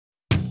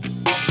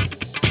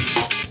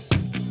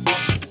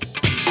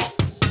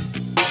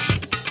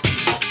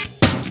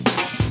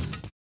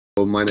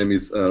My name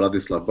is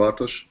Ladislav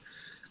Bartos.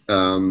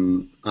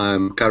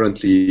 I'm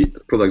currently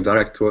product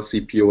director,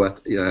 CPO at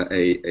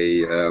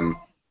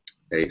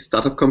a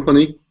startup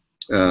company,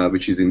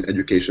 which is in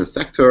education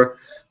sector.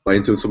 But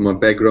in terms of my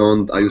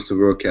background, I used to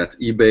work at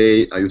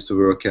eBay, I used to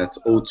work at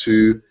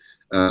O2,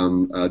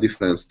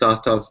 different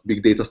startups,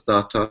 big data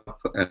startup,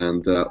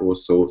 and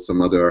also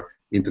some other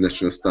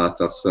international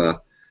startups.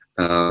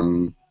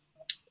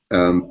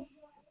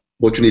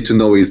 What you need to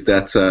know is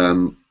that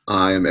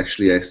I am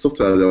actually a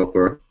software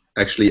developer.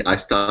 Actually, I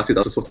started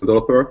as a software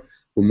developer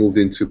who moved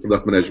into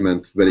product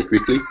management very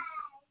quickly.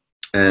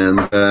 And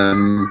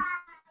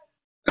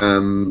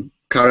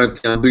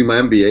currently, I'm doing my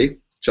MBA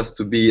just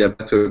to be a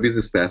better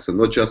business person,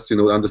 not just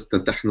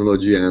understand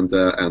technology and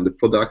the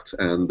product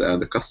and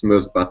the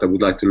customers, but I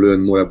would like to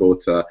learn more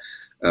about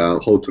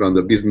how to run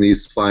the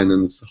business,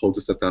 finance, how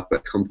to set up a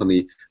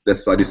company.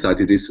 That's why I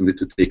decided recently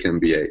to take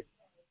MBA.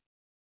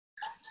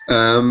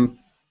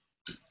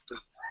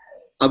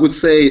 I would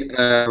say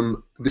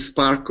the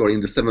sparkle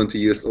in the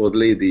 70-year-old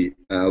lady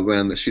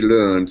when she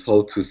learned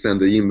how to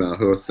send an email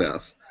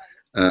herself.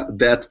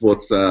 That's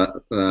what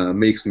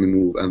makes me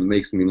move and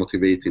makes me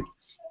motivated.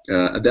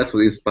 That's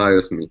what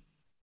inspires me.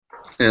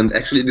 And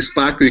actually, the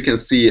sparkle you can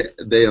see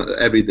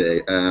every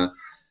day.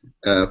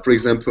 For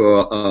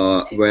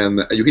example,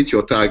 when you hit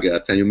your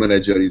target and your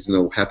manager is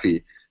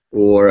happy,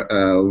 or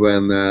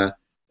when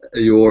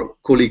your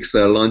colleagues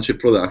launch a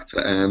product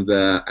and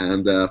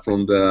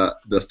from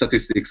the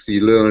statistics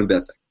you learn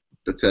that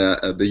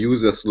the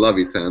users love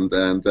it and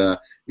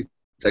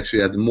it's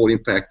actually had more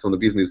impact on the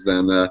business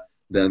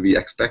than we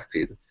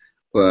expected.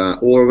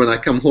 Or when I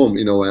come home,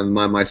 and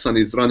my son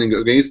is running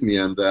against me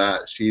and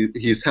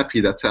he's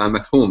happy that I'm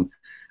at home.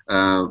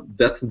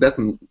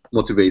 That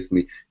motivates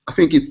me. I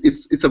think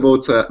it's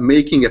about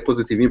making a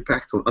positive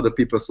impact on other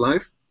people's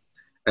life.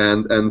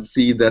 And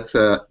see that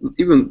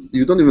even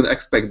you don't even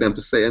expect them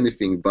to say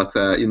anything, but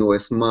a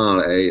smile,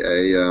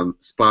 a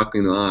spark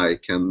in the eye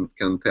can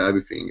tell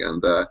everything,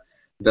 and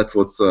that's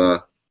what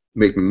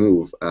make me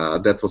move.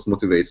 That's what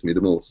motivates me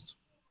the most.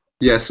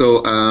 Yeah.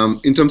 So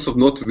in terms of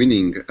not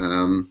winning,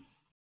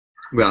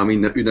 well, I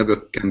mean, you never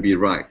can be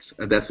right.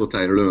 That's what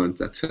I learned.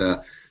 That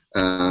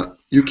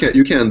you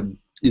can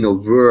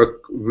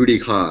work really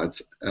hard,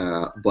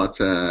 but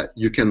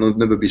you cannot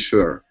never be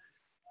sure.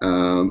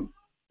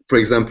 For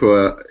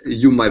example,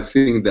 you might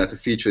think that a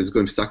feature is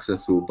going to be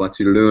successful, but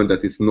you learn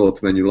that it's not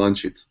when you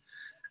launch it.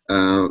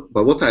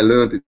 But what I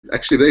learned,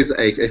 actually, there is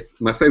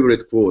my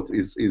favorite quote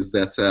is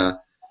that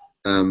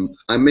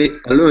I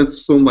learned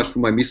so much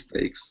from my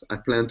mistakes. I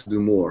plan to do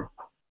more.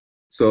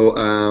 So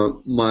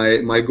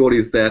my goal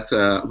is that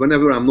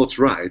whenever I'm not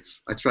right,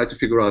 I try to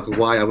figure out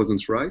why I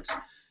wasn't right,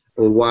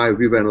 or why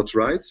we were not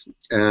right,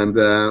 and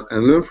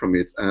learn from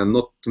it, and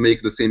not to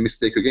make the same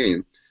mistake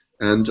again.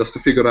 And just to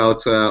figure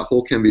out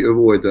how can we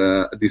avoid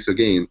this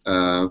again.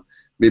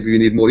 Maybe we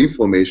need more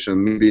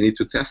information. Maybe we need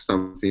to test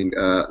something,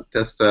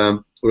 test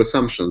our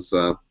assumptions.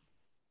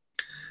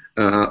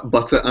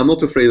 But I'm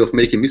not afraid of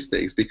making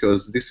mistakes,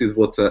 because this is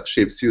what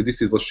shapes you.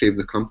 This is what shapes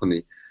the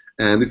company.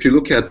 And if you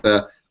look at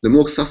the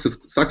most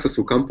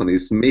successful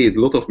companies, made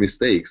a lot of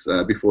mistakes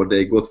before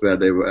they got where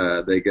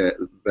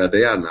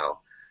they are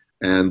now.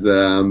 And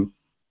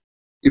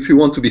if you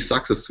want to be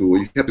successful,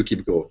 you have to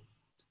keep going.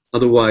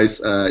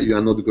 Otherwise, you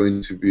are not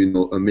going to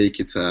make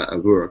it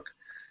work.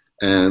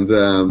 And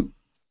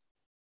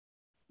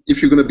if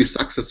you're going to be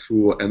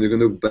successful and you're going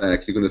to look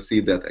back, you're going to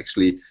see that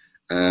actually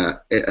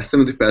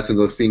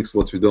 70% of things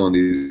what you've done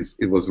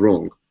it was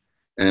wrong.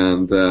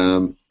 And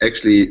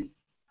actually,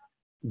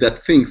 that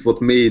things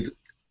what made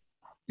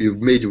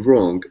you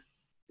wrong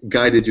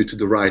guided you to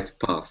the right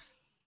path.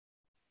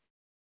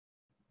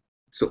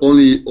 So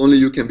only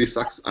you can be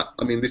successful.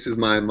 I mean, this is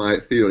my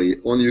theory.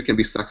 Only you can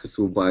be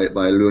successful by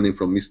learning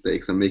from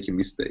mistakes and making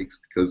mistakes,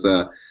 because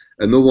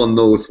no one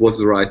knows what's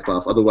the right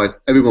path.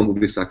 Otherwise, everyone will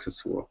be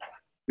successful,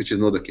 which is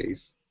not the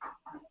case.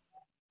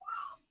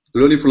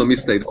 Learning from a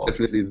mistake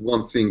definitely is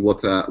one thing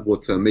what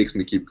makes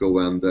me keep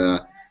going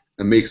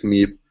and makes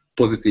me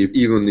positive,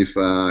 even if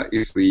I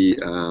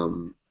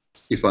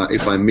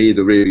made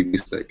a really big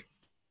mistake.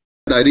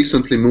 I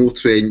recently moved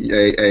to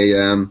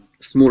a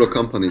smaller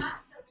company.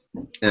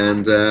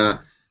 And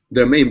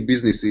their main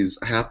business is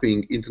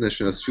helping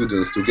international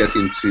students to get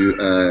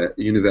into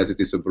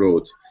universities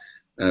abroad.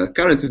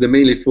 Currently, they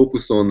mainly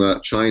focus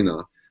on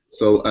China,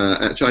 so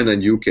China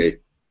and UK.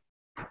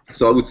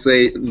 So I would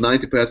say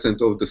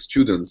 90% of the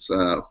students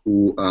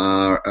who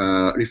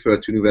are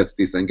referred to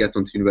universities and get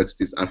onto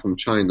universities are from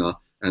China,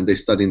 and they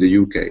study in the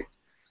UK.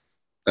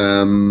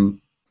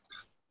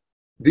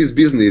 This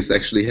business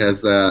actually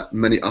has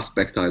many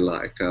aspects I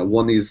like.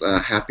 One is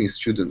helping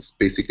students,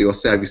 basically, or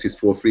services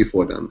for free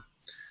for them.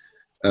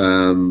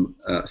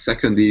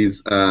 Second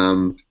is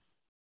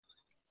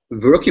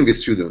working with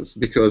students,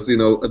 because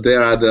they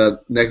are the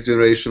next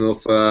generation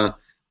of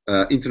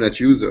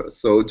internet users.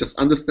 So just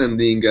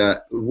understanding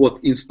what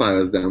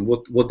inspires them,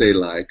 what they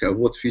like,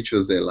 what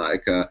features they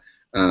like.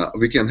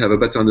 We can have a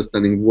better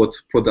understanding what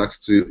products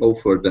to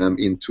offer them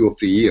in 2 or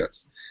 3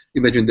 years.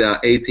 imagine they are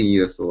 18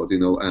 years old,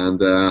 and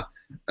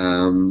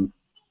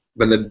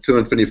when they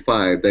turn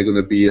 25, they're going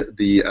to be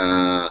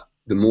the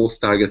most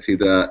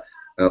targeted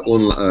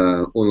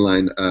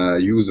online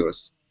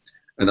users.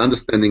 And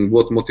understanding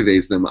what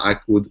motivates them, I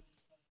could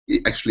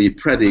actually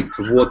predict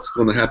what's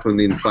going to happen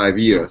in 5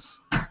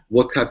 years,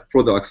 what type of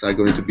products are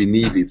going to be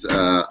needed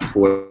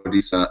for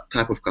this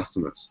type of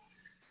customers.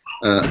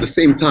 At the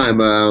same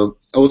time, I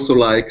also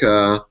like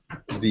the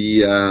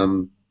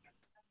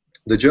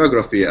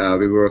geography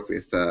we work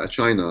with,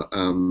 China.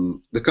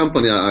 The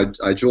company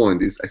I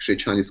joined is actually a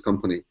Chinese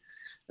company,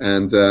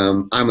 and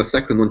I'm a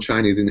second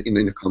non-Chinese in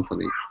the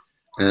company,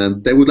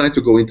 and they would like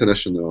to go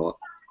international.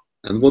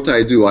 And what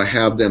I do, I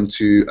help them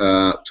to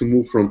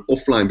move from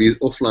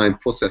offline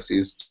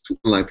processes to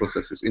online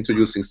processes,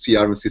 introducing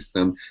CRM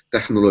system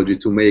technology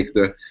to make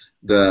their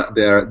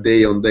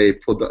day-on-day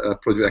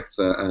projects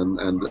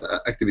and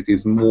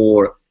activities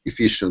more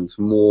efficient,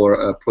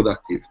 more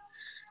productive,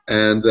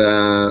 and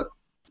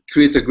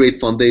create a great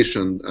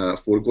foundation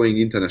for going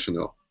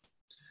international.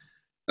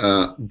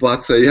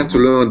 But you have to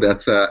learn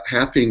that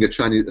helping a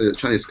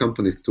Chinese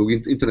company to go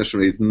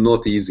international is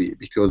not easy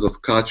because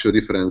of cultural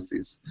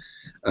differences.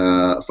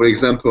 For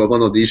example,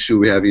 one of the issues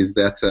we have is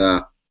that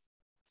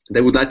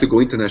they would like to go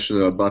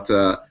international, but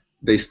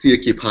they still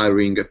keep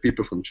hiring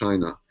people from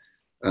China.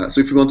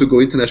 So if you want to go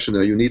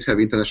international, you need to have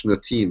an international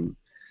team.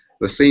 At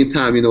the same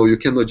time, you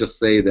cannot just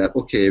say that,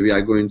 okay, we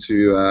are going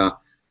to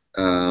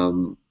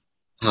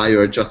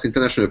hire just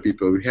international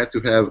people. We have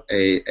to have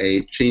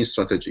a change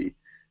strategy,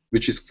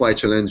 which is quite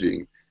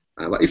challenging.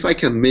 But if I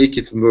can make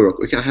it work,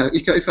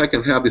 if I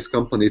can have this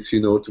company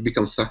to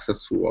become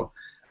successful,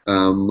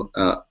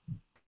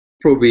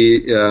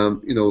 probably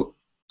I'm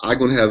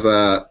going to have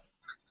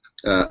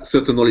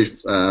certain knowledge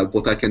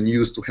what I can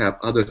use to help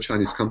other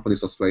Chinese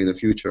companies as well in the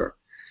future.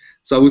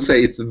 So I would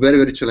say it's very,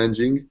 very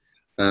challenging.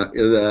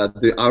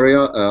 The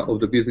area of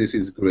the business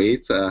is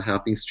great,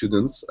 helping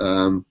students,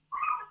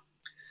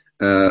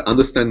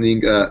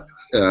 understanding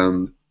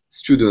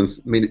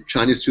students,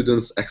 Chinese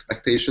students'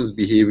 expectations,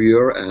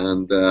 behavior,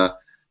 and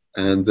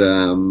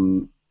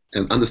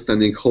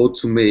understanding how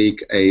to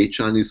make a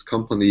Chinese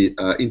company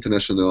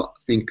international. I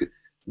think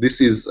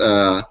this is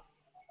not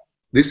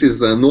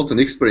an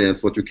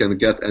experience what you can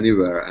get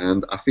anywhere,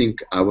 and I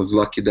think I was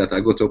lucky that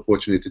I got the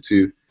opportunity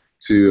to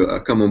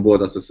come on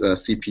board as a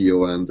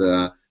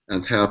CPO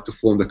and help to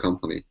form the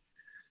company.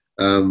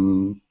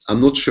 I'm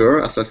not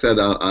sure, as I said,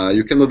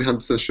 you cannot be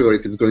 100% sure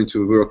if it's going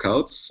to work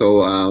out.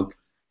 So on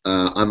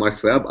my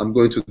FAB, I'm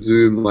going to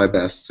do my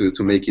best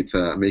to make it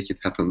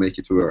happen, make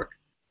it work.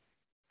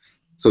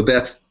 So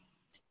that's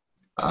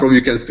from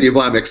you can see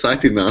why I'm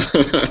excited now.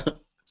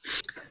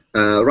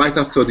 Right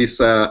after this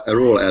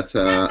role at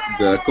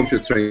the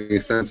Computer Training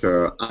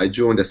Center, I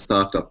joined a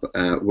startup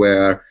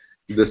where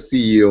the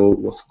CEO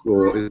was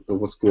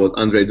called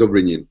Andrei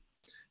Dobrinin.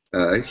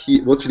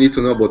 What you need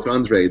to know about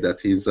Andrei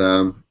that he's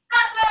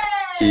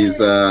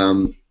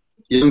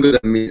younger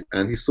than me,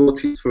 and he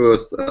started his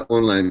first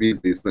online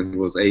business when he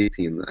was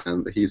 18,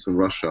 and he's from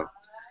Russia.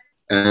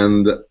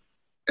 And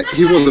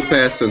he was the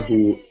person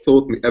who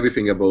taught me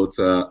everything about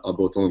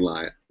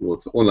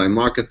online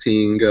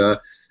marketing,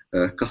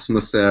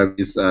 customer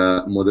service,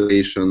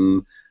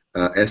 moderation,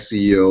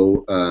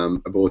 SEO,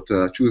 about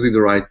choosing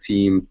the right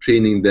team,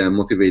 training them,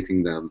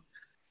 motivating them.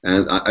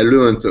 And I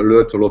learned a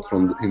lot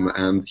from him,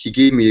 and he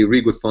gave me a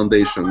really good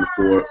foundation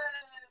for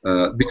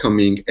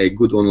becoming a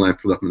good online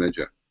product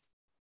manager.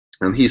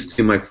 And he's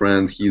still my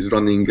friend. He's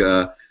running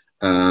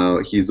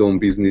his own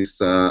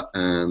business,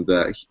 and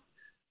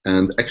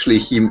actually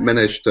he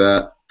managed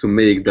to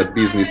make that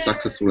business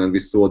successful, and we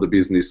sold the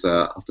business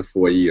after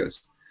 4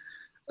 years.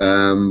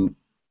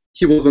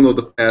 He was one of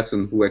the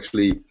person who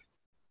actually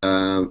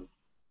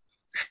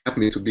helped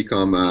me to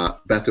become a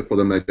better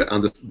product manager,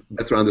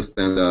 better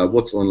understand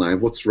what's online,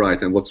 what's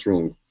right, and what's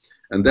wrong.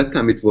 And that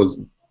time it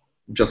was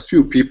just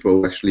few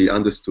people actually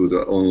understood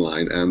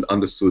online and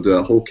understood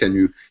how can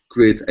you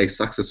create a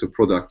successful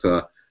product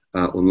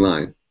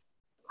online.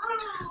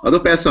 Other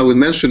person I would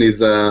mention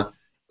is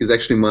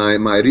actually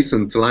my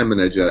recent line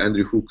manager,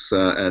 Andrew Hooks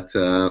at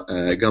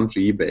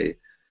Gumtree eBay,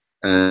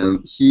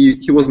 and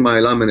he was my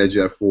line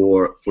manager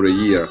for a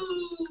year,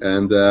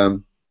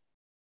 and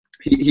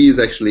he's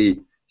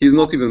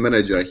not even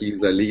manager,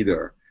 he's a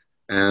leader,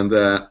 and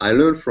I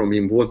learned from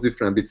him what's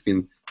different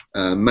between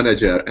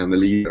manager and a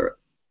leader.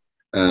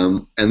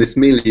 And it's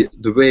mainly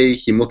the way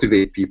he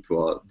motivates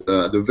people,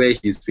 the way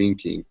he's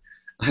thinking.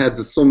 I had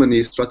so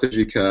many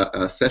strategic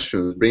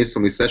sessions,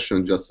 brainstorming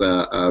sessions, just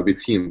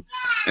with him,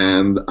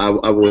 and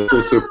I was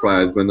so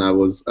surprised when I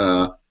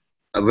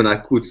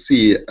could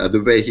see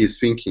the way he's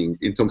thinking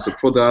in terms of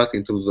product,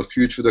 in terms of the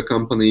future of the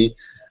company.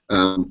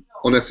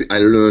 Honestly, I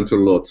learned a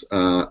lot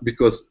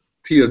because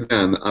till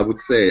then, I would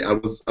say I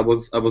was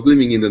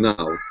living in the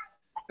now,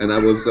 and I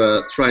was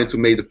trying to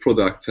make the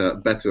product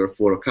better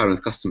for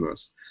current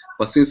customers.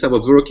 But since I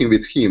was working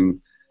with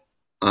him,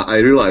 I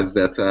realized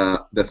that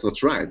that's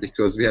not right,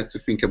 because we had to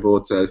think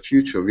about the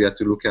future. We had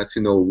to look at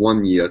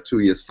 1 year, 2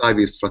 years, 5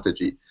 years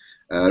strategy.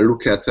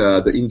 look at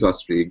the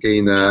industry,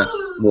 gain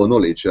more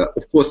knowledge.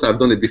 Of course, I've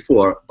done it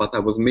before, but I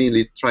was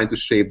mainly trying to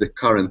shape the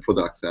current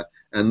product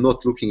and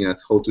not looking at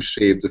how to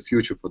shape the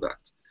future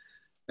product.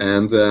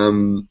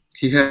 And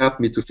he helped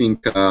me to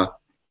think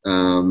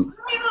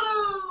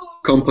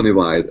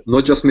company-wide,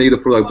 not just make the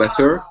product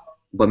better,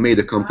 but make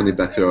the company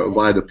better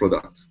via the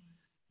product.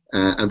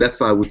 And that's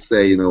why I would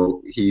say, you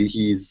know,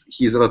 he's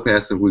another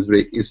person who's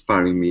really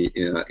inspiring me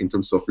in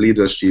terms of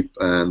leadership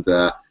and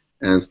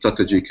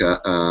strategic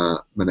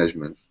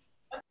management.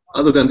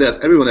 Other than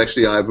that, everyone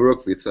actually I've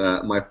worked with,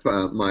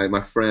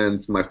 my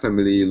friends, my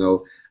family, you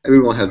know,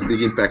 everyone has a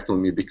big impact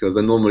on me because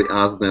I normally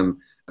ask them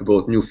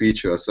about new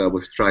features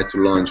we try to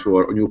launch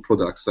or new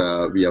products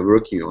we are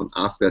working on,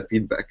 ask their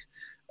feedback.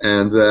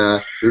 And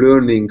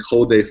learning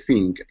how they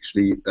think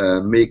actually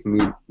made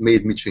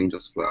me change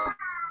as well.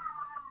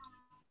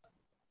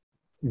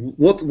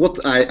 What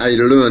I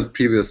learned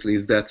previously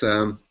is that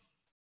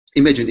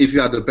imagine if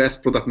you are the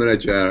best product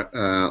manager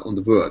on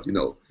the world, you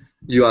know,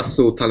 you are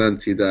so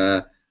talented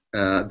that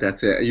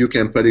you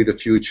can predict the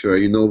future,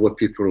 you know what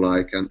people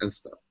like and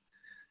stuff.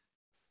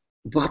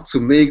 But to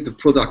make the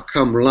product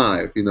come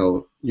live, you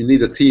know, you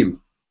need a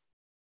team.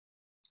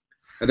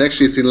 And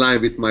actually it's in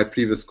line with my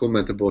previous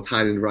comment about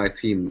hiring the right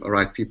team,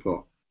 right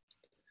people.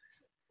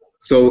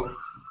 So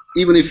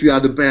even if you are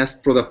the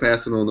best product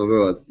person on the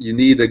world, you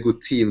need a good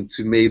team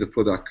to make the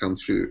product come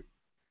through.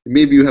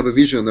 Maybe you have a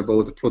vision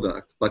about the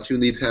product, but you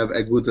need to have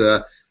a good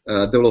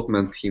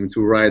development team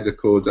to write the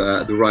code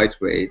the right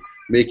way,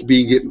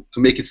 to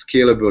make it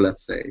scalable,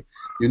 let's say.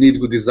 You need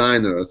good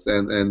designers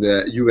and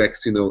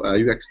UX, you know,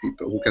 UX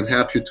people who can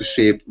help you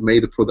to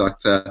make the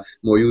product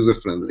more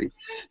user-friendly.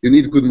 You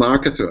need good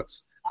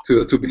marketers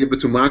to be able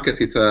to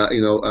market it,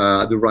 you know,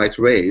 the right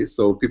way,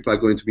 so people are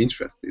going to be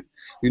interested.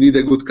 You need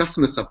a good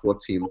customer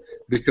support team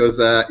because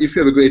if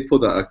you have a great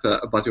product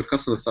but your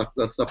customer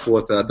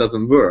support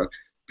doesn't work,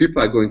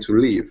 people are going to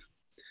leave.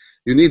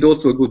 You need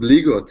also a good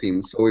legal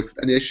team, so if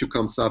any issue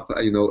comes up,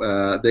 you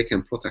know, they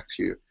can protect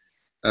you.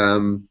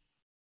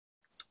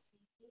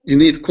 You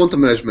need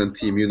content management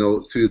team, you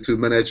know, to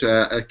manage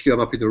come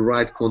up with the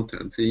right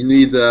content. You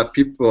need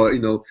people,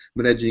 you know,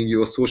 managing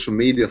your social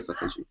media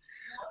strategy.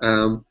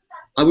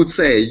 I would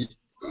say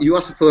you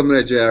as a product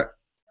manager,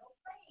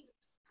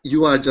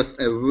 you are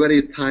just a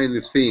very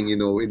tiny thing, you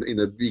know, in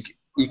a big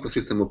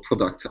ecosystem of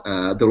product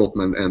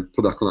development and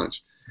product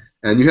launch.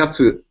 And you have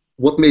to,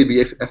 what may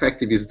be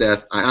effective is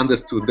that I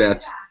understood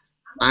that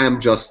I'm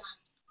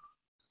just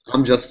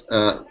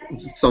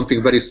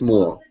something very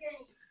small.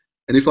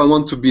 And if I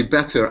want to be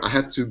better, I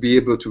have to be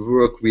able to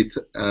work with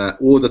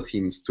all the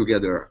teams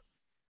together.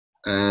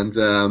 And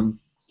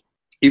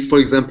if, for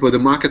example, the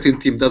marketing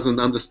team doesn't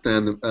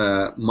understand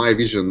my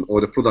vision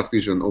or the product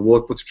vision or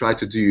what to try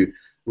to do,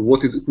 who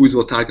is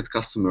your target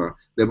customer,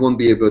 they won't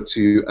be able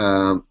to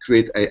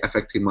create an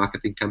effective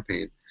marketing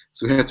campaign.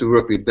 So you have to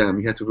work with them.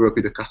 You have to work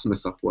with the customer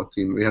support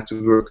team. You have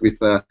to work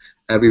with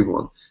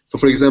everyone. So,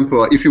 for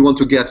example, if you want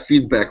to get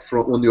feedback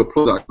on your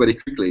product very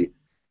quickly,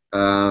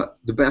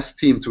 the best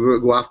team to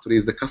go after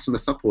is the customer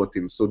support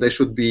team. So they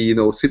should be, you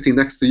know, sitting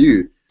next to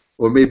you.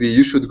 Or maybe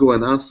you should go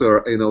and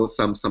answer, you know,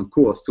 some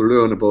course to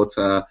learn about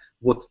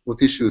what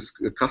issues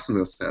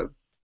customers have,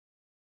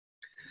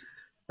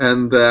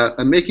 and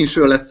making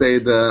sure, let's say,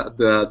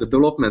 the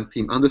development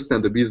team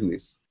understand the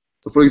business.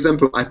 So, for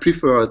example, I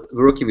prefer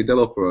working with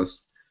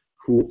developers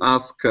who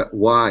ask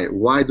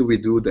why do we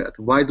do that?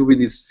 Why do we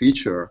need this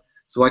feature?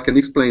 So I can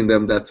explain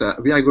them that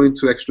we are going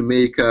to actually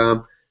make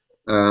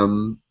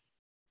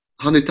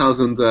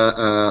 100,000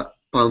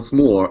 pounds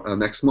more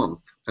next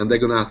month, and they're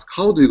going to ask,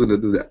 how are you going to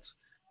do that?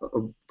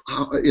 And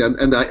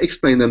I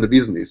explain them the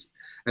business,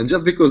 and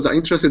just because they're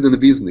interested in the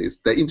business,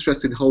 they're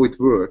interested in how it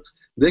works,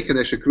 they can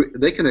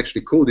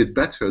actually code it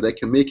better, they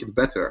can make it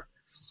better.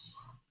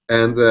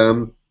 And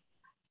the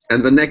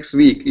next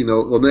week, you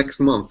know, or next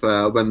month,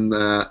 when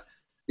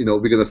you know,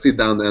 we're gonna sit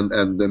down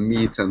and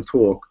meet and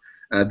talk,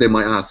 they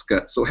might ask,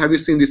 so have you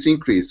seen this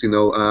increase, you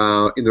know,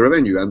 in the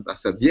revenue? And I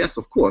said, yes,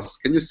 of course.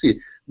 Can you see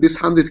this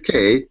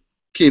 100K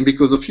came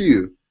because of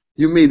you?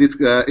 You made it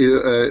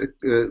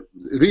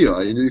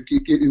real. You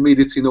made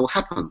it, you know,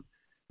 happen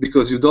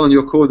because you've done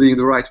your coding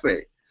the right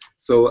way.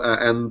 So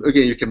and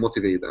again, you can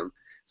motivate them.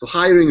 So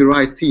hiring the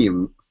right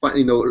team,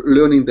 you know,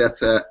 learning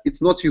that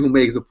it's not you who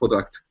makes the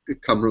product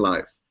come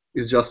live.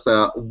 It's just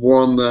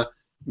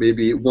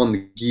maybe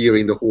one gear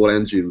in the whole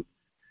engine.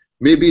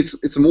 Maybe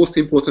it's the most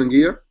important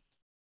gear,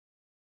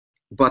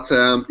 but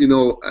you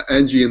know,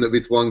 engine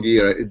with one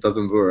gear, it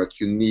doesn't work.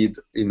 You need,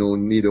 you know,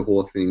 the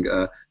whole thing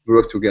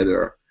work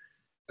together.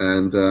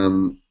 And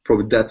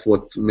probably that's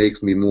what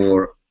makes me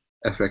more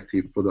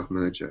effective product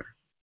manager.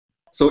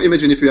 So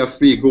imagine if you have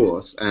 3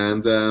 goals,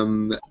 and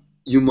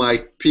you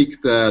might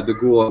pick the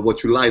goal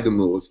what you like the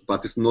most,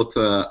 but it's not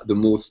the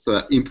most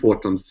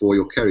important for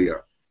your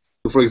career.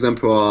 So for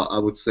example, I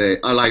would say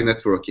I like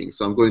networking,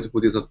 so I'm going to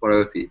put it as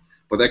priority.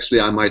 But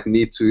actually, I might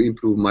need to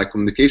improve my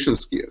communication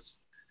skills.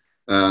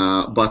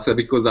 But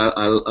because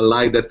I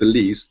like that the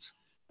least,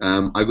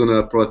 I'm going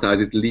to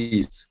prioritize it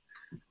least.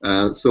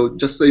 So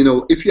just so you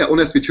know, if you are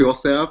honest with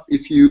yourself,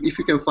 if you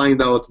can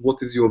find out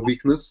what is your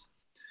weaknesses,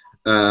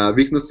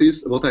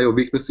 what are your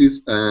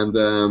weaknesses,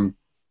 and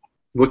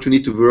what you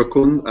need to work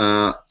on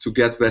to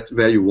get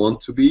where you want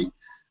to be,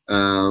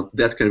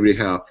 that can really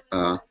help.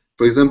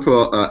 For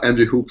example,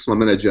 Andrew Hooks, my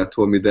manager,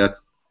 told me that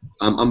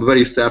I'm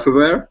very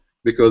self-aware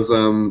because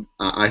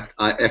I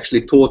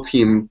actually taught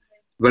him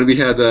when we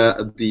had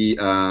the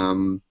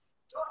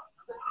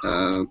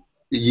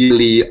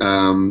yearly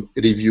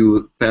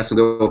review,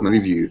 personal development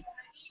review.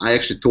 I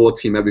actually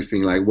taught him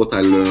everything, like what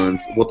I learned,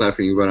 what I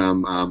think, where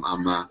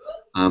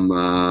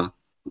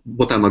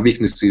what are my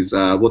weaknesses,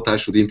 what I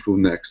should improve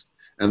next.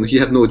 And he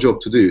had no job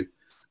to do.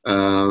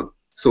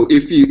 So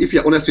if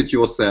you're honest with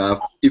yourself,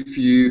 if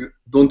you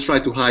don't try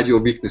to hide your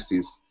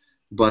weaknesses,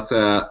 but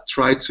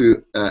try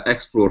to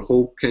explore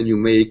how can you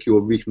make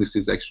your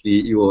weaknesses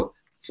actually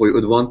for your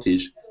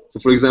advantage. So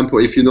for example,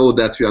 if you know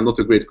that you are not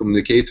a great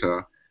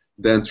communicator,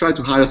 then try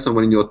to hire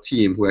someone in your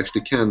team who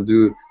actually can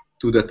do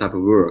that type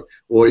of work.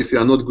 Or if you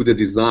are not good at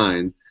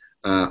design,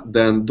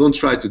 then don't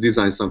try to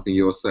design something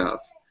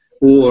yourself.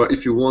 Or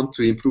if you want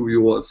to improve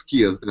your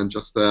skills, then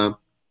just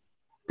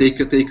take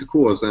a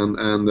course and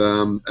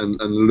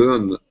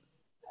learn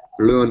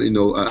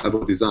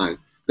about design.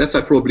 That's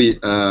why probably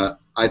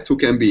I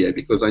took MBA,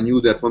 because I knew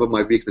that one of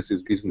my weaknesses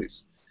is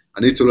business.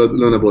 I need to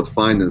learn about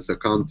finance,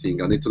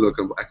 accounting. I need to learn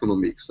about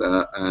economics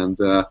and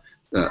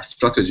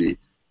strategy.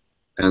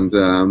 And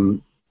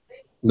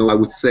no, I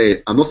would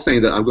say, I'm not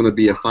saying that I'm going to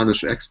be a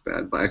financial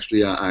expert, but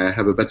actually I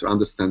have a better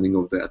understanding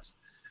of that.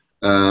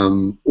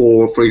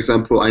 Or, for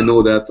example, I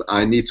know that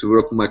I need to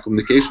work on my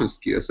communication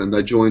skills, and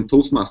I joined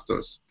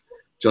Toastmasters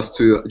just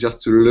to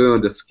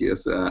learn the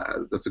skills.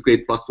 That's a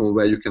great platform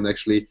where you can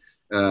actually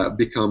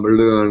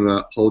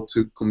learn how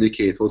to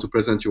communicate, how to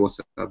present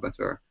yourself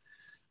better.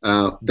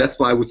 That's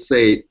why I would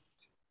say,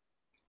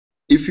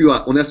 if you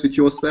are honest with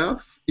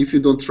yourself, if you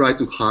don't try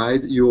to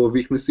hide your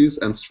weaknesses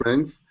and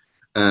strengths,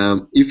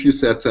 if you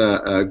set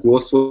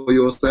goals for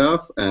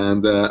yourself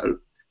and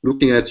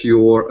looking at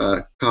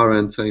your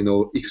current,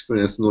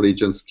 experience,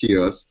 knowledge, and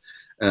skills,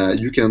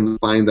 you can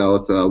find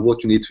out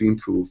what you need to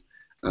improve.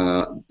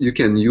 You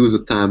can use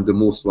the time the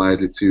most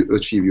widely to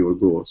achieve your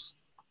goals.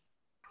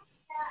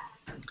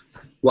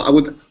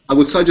 Well, I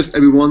would suggest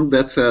everyone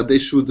that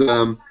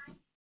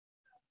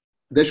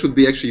they should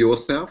be actually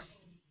yourself.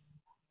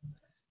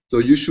 So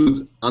you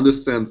should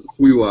understand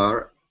who you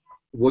are,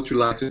 what you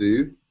like to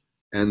do,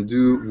 and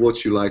do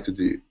what you like to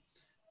do.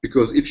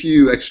 Because if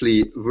you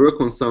actually work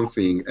on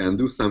something and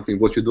do something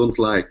what you don't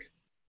like,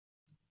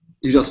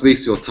 you just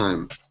waste your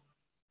time,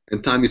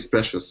 and time is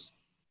precious.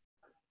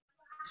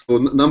 So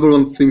number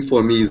one thing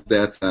for me is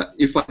that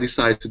if I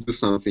decide to do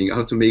something, I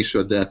have to make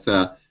sure that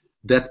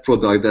that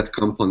product, that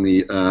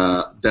company,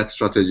 that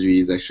strategy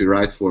is actually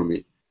right for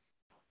me.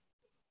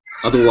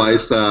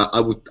 Otherwise, I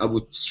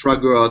would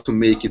struggle to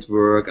make it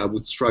work. I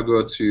would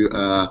struggle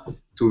to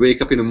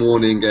wake up in the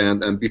morning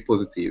and be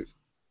positive.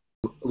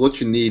 What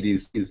you need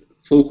is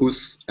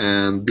focus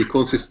and be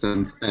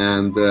consistent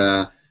and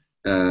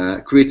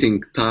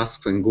creating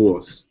tasks and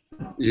goals.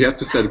 You have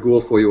to set a goal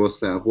for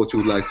yourself, what you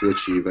would like to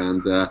achieve.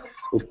 And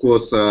of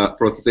course,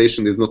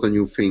 prioritization is not a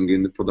new thing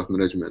in the product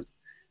management.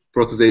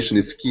 Prioritization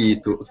is key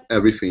to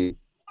everything.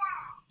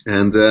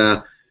 And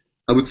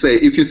I would say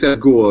if you set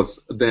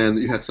goals, then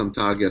you have some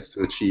targets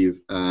to achieve.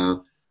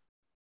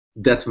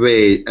 That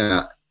way,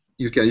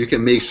 you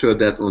can make sure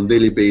that on a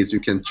daily basis you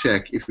can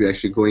check if you're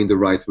actually going the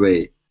right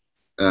way.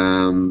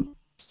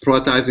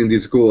 Prioritizing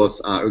these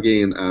goals are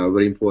again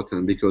very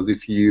important, because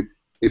if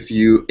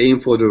you aim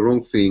for the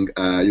wrong thing,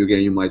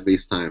 you might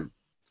waste time.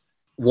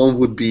 One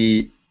would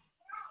be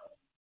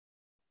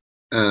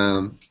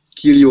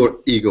kill your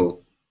ego.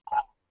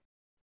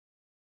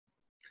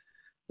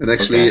 And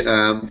actually,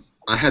 okay.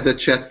 I had a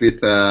chat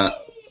with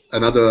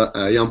another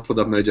young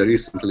product manager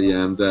recently,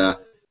 and I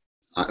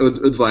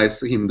would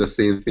advise him the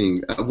same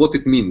thing. What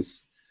it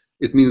means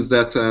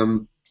that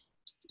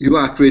you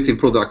are creating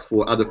product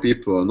for other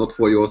people, not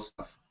for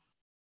yourself.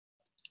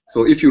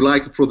 So if you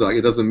like a product,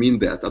 it doesn't mean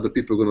that other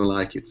people are going to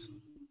like it.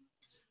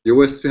 You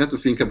always have to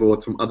think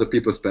about from other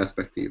people's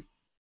perspective.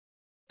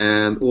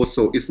 And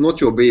also, it's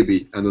not your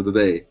baby end of the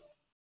day.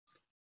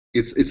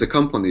 It's a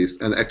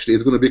company's, and actually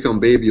it's going to become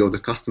baby of the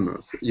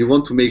customers. You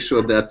want to make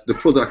sure that the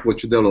product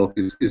what you develop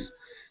is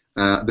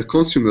the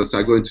consumers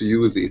are going to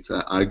use it,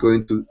 are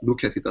going to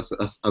look at it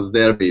as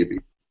their baby.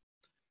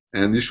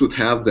 And you should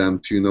have them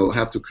to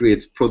have to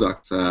create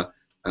products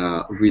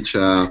which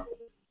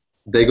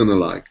they're gonna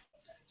like.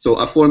 So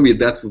for me,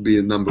 that would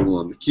be number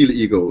one. Kill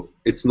ego.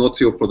 It's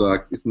not your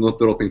product. It's not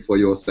developing for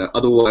yourself.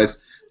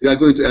 Otherwise, you are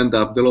going to end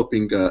up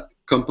developing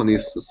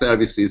companies,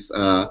 services,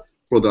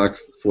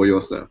 products for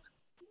yourself.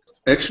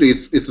 Actually,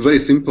 it's very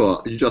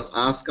simple. You just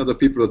ask other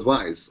people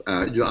advice.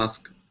 You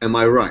ask, "Am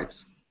I right?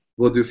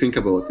 What do you think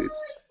about it?"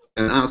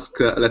 And ask,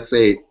 let's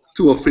say,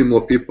 2 or 3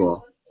 more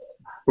people.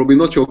 Probably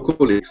not your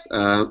colleagues.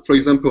 For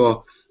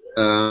example,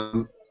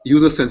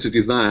 user-centered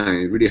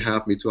design really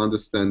helped me to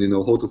understand,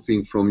 how to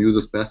think from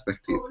user's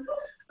perspective.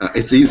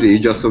 It's easy. You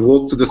just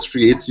walk to the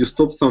street, you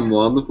stop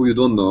someone who you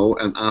don't know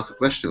and ask a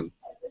question.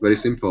 Very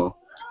simple.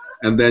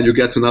 And then you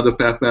get another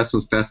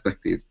person's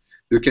perspective.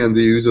 You can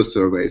do user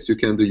surveys. You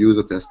can do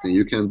user testing.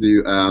 You can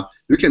do.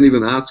 You can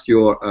even ask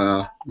your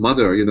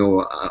mother,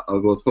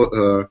 about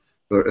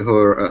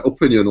her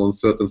opinion on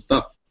certain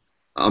stuff.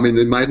 I mean,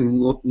 it might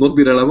not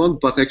be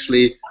relevant, but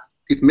actually,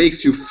 it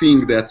makes you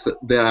think that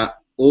there are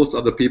also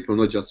other people,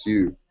 not just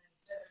you.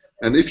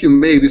 And if you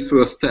make this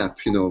first step,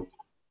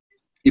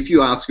 if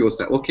you ask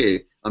yourself,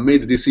 okay, I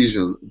made a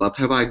decision, but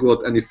have I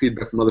got any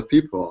feedback from other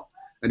people?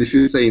 And if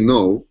you say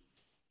no,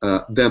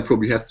 then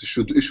probably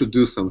you should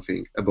do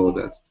something about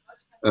that.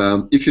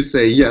 If you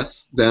say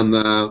yes, then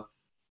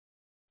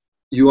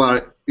you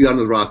are on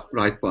the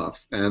right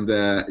path, and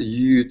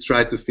you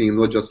try to think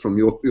not just from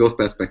your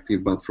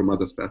perspective, but from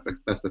others'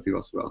 perspective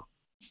as well.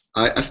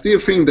 I still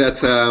think that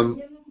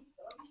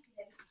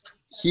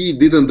he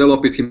didn't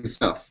develop it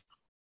himself.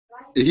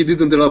 He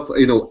didn't develop,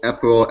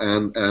 Apple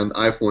and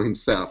iPhone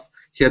himself.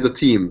 He had a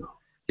team.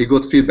 He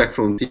got feedback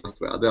from the team as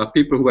well. There are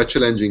people who are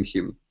challenging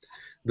him.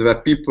 There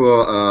were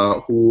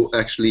people who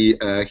actually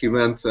he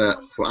went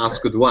for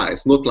ask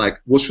advice, not like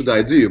what should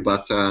I do,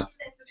 but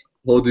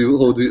how do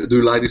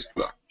you like this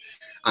product?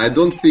 I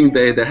don't think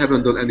they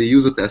haven't done any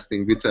user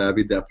testing with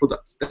their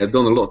products. They have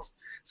done a lot,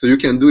 so you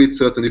can do it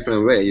certain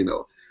different way.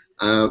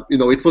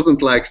 It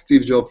wasn't like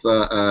Steve Jobs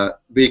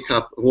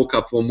woke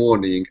up one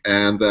morning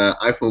and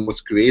iPhone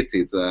was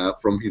created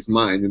from his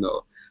mind.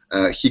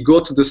 He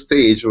got to the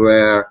stage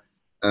where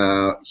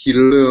he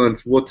learned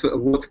what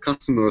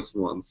customers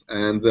want,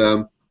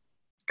 and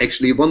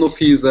actually one of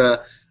his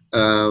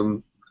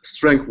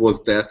strength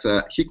was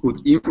that he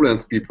could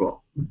influence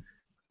people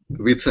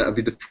with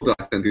the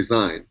product and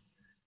design.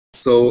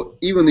 So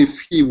even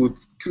if he would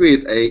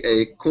create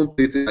a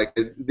completely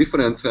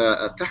different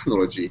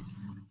technology,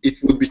 it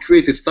would be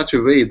created such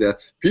a way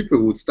that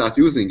people would start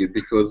using it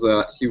because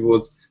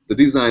the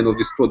design of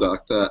this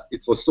product,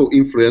 it was so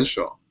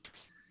influential.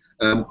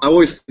 I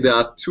always say there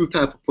are two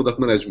types of product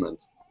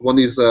management. One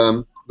is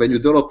when you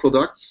develop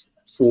products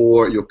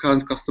for your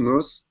current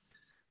customers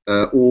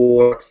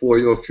or for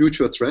your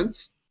future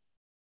trends.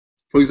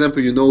 For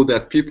example, you know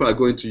that people are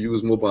going to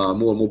use more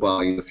mobile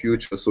in the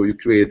future, so you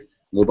create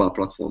mobile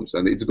platforms,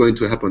 and it's going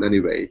to happen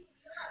anyway.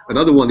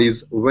 Another one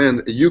is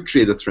when you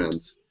create a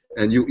trend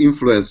and you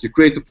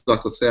create a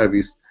product or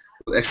service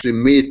that actually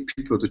made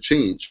people to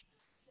change.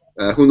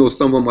 Who knows,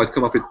 someone might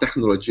come up with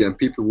technology and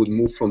people would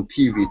move from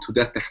TV to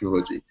that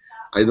technology.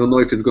 I don't know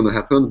if it's going to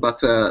happen, but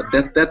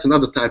that's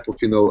another type of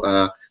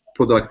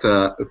product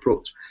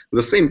approach. At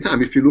the same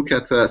time, if you look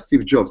at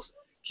Steve Jobs,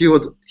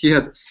 he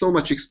had so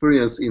much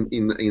experience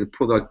in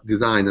product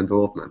design and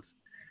development.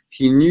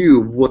 He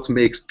knew what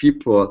makes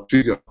people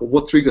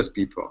what triggers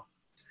people.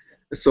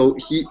 So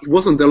he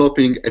wasn't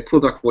developing a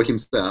product for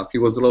himself. He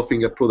was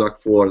developing a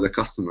product for the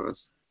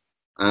customers.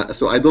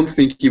 So I don't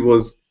think he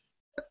was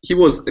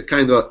a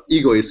kind of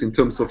egoist in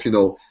terms of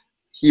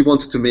he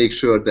wanted to make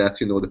sure that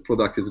the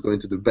product is going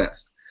to do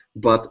best.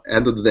 But at the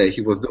end of the day,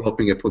 he was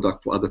developing a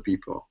product for other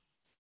people.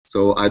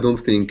 So I don't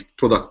think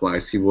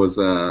product-wise he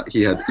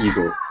had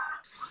ego.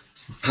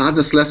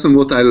 Hardest lesson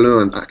what I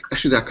learned,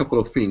 actually there are a couple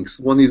of things.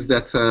 One is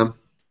that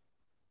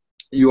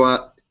you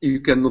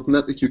can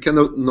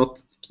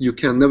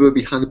never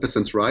be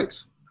 100%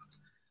 right.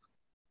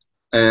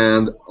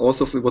 And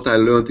also what I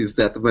learned is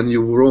that when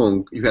you're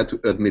wrong, you have to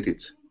admit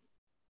it.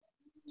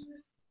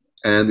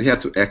 And you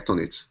have to act on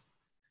it.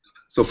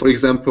 So for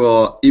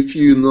example, if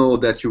you know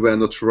that you were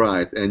not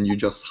right and you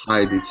just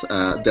hide it,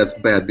 that's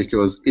bad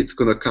because it's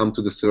going to come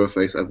to the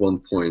surface at one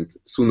point,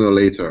 sooner or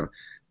later.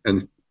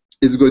 And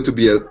it's going to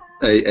be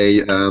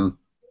it's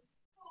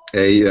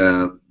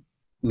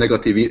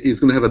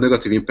going to have a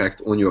negative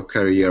impact on your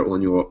career,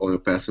 on your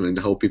person, and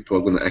how people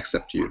are going to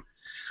accept you.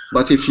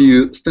 But if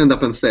you stand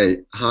up and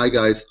say, "Hi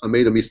guys, I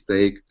made a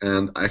mistake,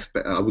 and I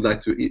would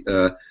like to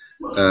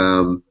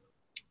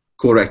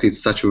correct it in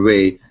such a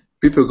way,"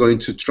 people are going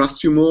to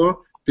trust you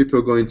more. People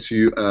are going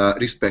to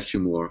respect you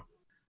more.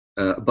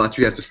 But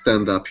you have to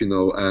stand up,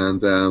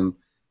 and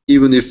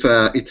even if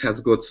it has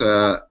got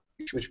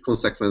huge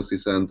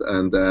consequences, and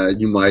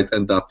you might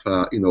end up,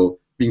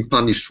 being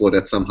punished for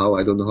that somehow.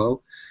 I don't know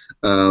how.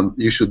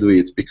 You should do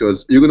it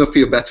because you're going to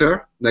feel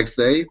better next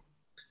day.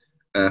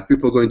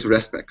 People are going to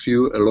respect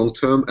you long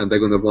term, and they're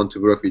going to want to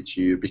work with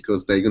you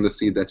because they're going to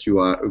see that you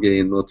are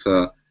again not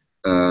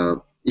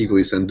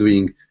egoist and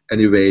doing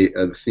anyway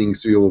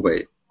things your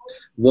way.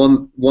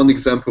 One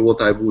example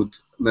what I would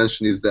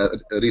mention is that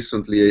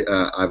recently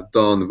I've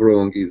done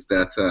wrong is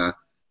that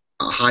I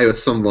hired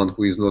someone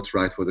who is not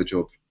right for the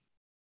job,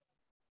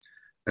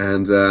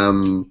 and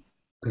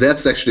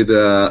that's actually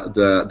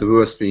the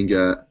worst thing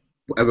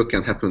ever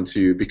can happen to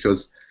you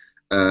because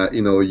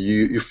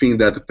you think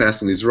that the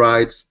person is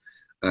right,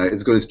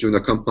 is going to join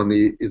the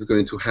company, is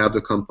going to have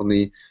the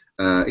company,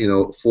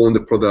 form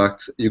the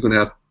product. You're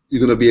gonna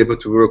be able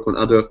to work on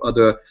other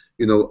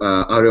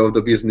area of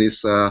the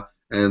business,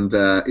 and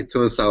it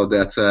turns out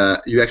that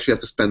you actually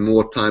have to spend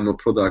more time on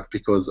product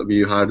because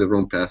you hired the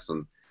wrong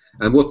person.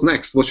 And what's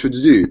next? What should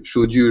you do?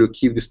 Should you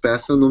keep this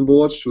person on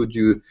board? Should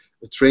you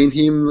train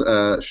him?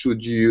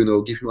 Should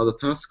you, give him other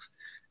tasks?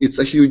 It's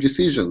a huge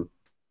decision.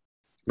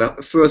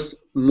 But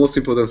first, most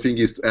important thing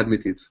is to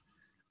admit it.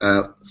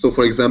 So,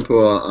 for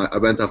example, I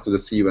went after the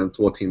CEO and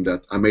told him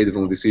that I made the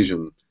wrong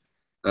decision,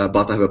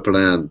 but I have a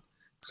plan.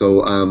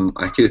 So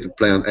I created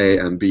plan A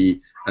and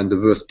B, and the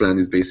worst plan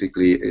is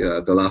basically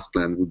the last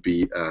plan would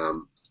be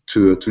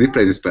to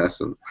replace this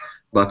person.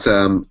 But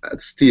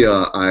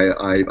still,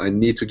 I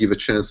need to give a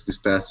chance to this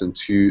person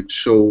to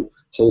show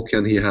how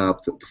can he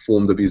help to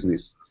form the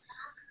business.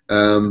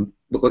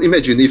 But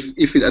imagine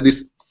if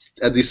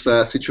at this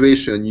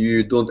situation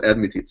you don't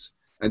admit it,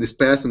 and this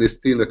person is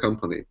still in the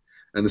company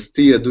and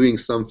still doing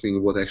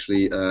something what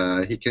actually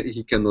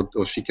he cannot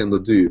or she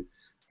cannot do.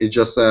 It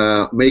just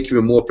make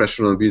you more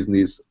pressure on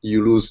business.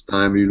 You lose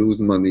time, you lose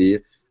money,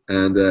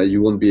 and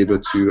you won't be able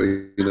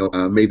to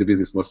make the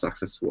business more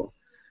successful.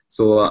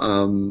 So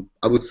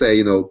I would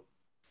say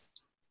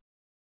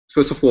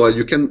first of all,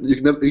 you can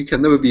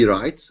never be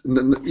right.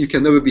 You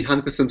can never be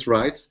 100%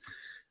 right.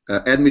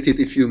 Admit it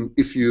if you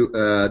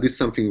did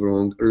something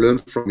wrong. Learn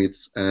from it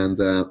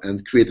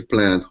and create a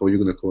plan how you're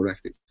gonna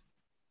correct it.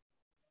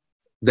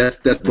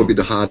 That's probably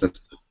the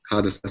hardest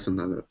lesson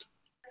I learned.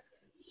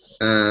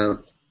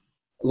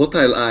 What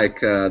I like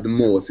the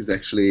most is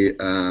actually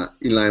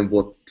in line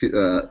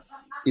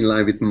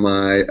with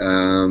my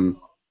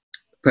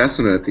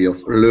personality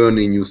of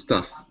learning new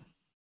stuff.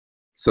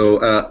 So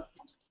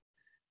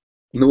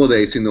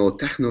nowadays,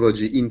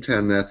 technology,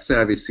 internet,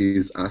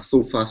 services are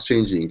so fast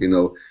changing.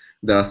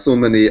 There are so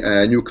many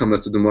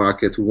newcomers to the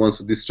market who want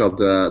to disrupt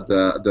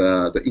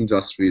the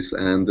industries,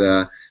 and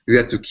you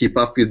have to keep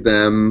up with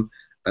them.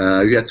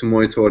 You have to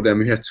monitor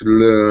them. You have to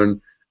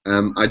learn.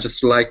 I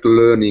just like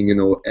learning,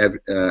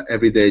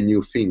 everyday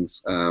new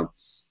things.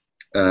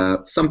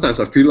 Sometimes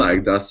I feel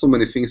like there are so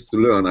many things to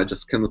learn. I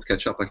just cannot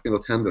catch up. I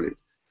cannot handle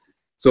it.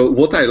 So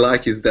what I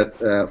like is that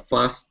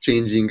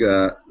fast-changing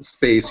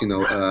space,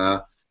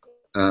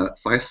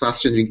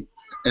 fast-changing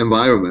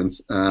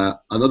environments.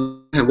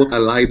 Another hand, what I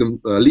like the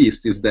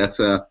least is that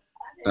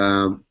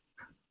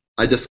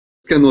I just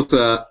cannot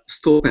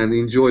stop and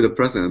enjoy the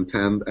present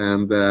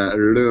and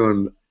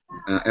learn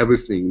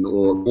everything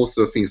or most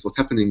of the things what's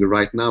happening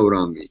right now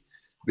around me,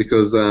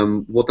 because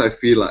what I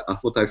feel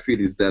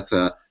is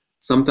that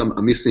sometimes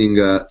I'm missing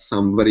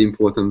some very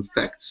important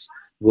facts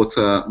what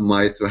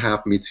might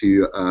help me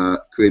to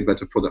create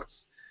better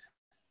products.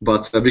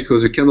 But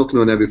because you cannot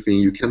learn everything,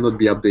 you cannot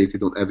be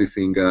updated on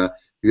everything.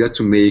 You have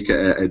to make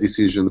a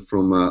decision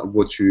from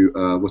what you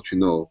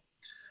know.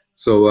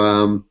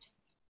 So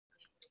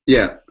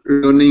yeah,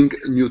 learning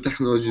new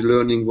technology,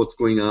 learning what's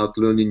going out,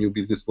 learning new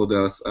business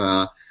models.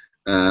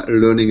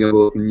 Learning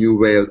about new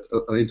way of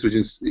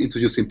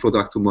introducing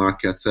product to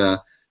market,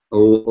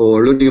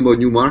 or learning about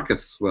new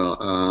markets as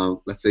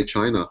well. Let's say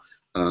China.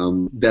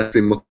 That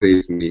really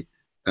motivates me,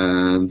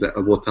 and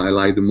what I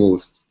like the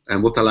most.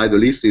 And what I like the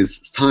least is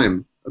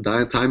time.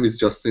 Time is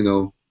just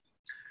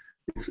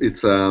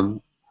it's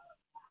time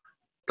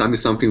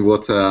is something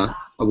what I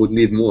would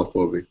need more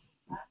probably.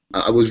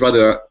 I would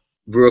rather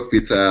work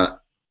with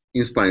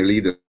inspiring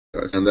leaders,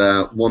 and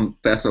one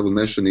person I would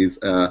mention is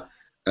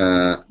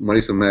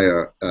Marissa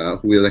Mayer,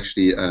 who is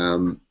actually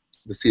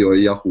the CEO of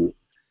Yahoo.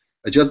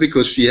 Just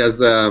because she has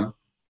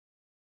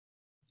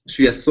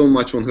so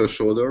much on her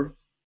shoulder,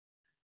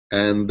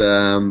 and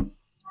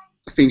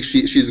I think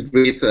she's a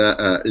great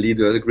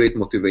leader, a great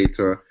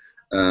motivator.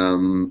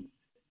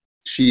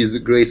 She is a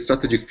great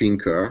strategic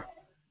thinker.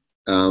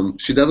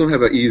 She doesn't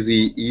have an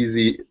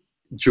easy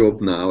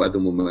job now at the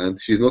moment.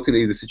 She's not in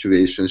an easy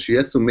situation. She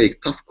has to make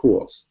tough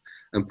calls.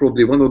 And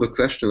probably one of the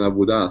questions I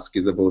would ask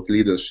is about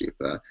leadership.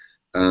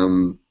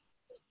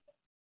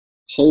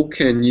 How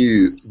can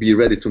you be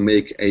ready to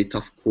make a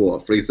tough call?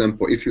 For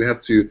example, if you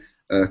have to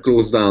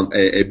close down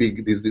a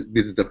big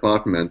business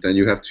department and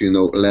you have to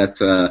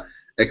let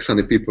X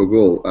hundred people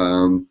go,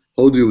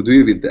 how do you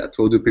deal with that?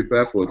 How do you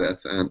prepare for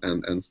that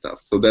and stuff?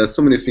 So there are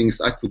so many things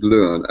I could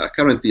learn.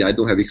 Currently, I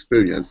don't have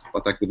experience,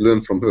 but I could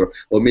learn from her,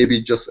 or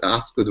maybe just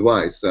ask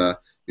advice.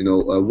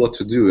 What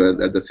to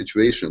do at the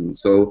situation.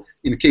 So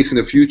in case in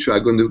the future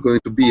I'm going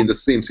to be in the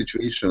same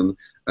situation,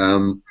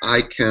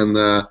 I can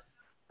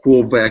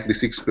call back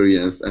this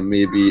experience and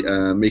maybe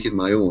make it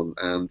my own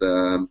and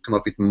come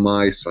up with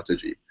my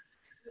strategy.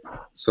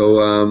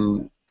 So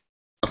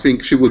I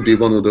think she would be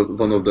one of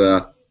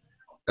the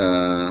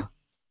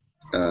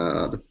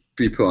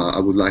people I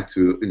would like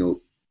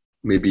to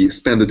maybe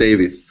spend the day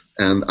with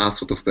and ask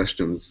sort of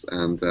questions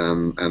and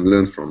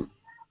learn from.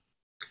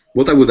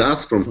 What I would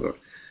ask from her.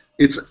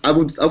 I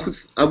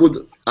would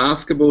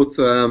ask about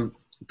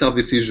tough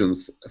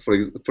decisions.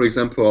 For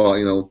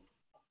example,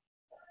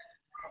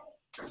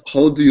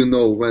 how do you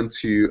know when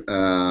to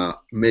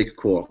make a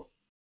call?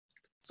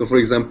 So, for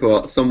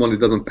example, someone that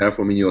doesn't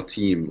perform in your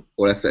team,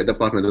 or let's say a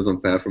department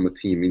doesn't perform a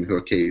team in her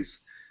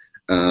case.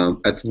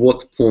 At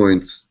what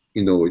point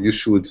you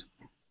should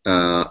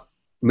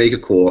make a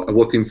call?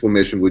 What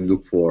information would you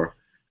look for,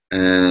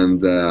 and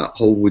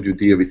how would you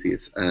deal with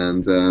it?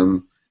 And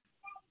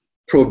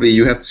probably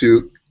you have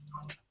to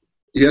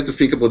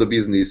think about the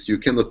business. You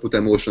cannot put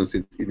emotions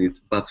in it,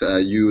 but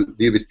you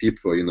deal with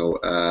people.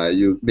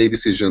 You make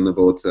decisions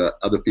about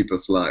other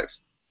people's life,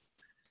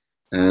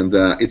 and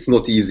it's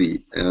not easy.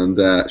 And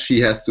she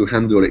has to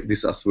handle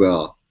this as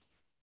well.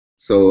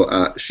 So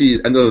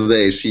end of the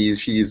day,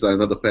 she's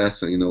another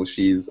person.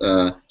 She's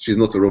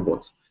not a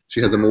robot.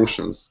 She has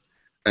emotions,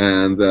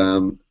 and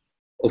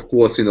of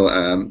course,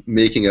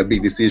 making a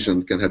big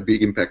decision can have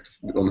big impact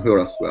on her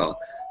as well,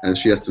 and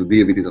she has to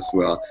deal with it as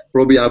well.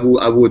 Probably I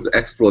would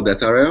explore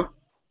that area,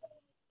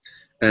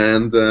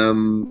 and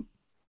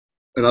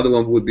another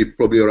one would be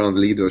probably around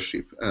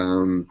leadership.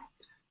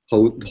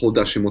 How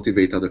does she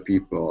motivate other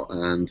people,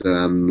 and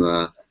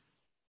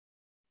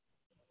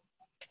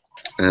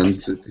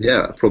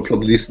yeah,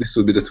 probably this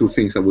would be the two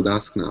things I would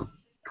ask now.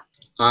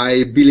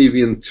 I believe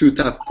in two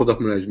types of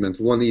product management.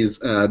 One is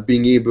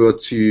being able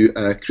to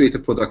create a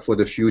product for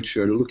the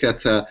future. Look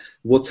at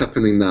what's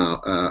happening now.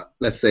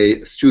 Let's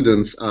say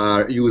students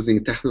are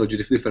using technology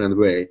in a different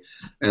way,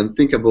 and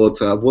think about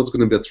what's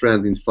going to be a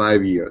trend in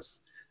 5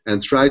 years,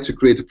 and try to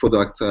create a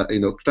product.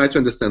 Try to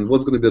understand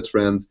what's going to be a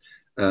trend.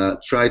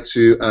 Try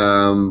to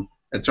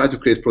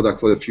create product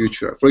for the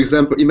future. For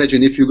example,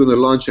 imagine if you're going to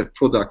launch a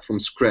product from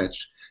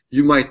scratch.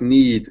 You might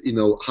need,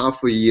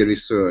 half a year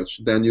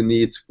research. Then you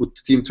need to put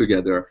the team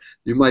together.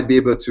 You might be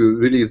able to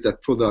release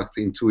that product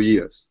in 2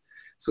 years.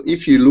 So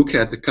if you look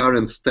at the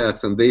current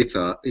stats and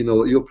data,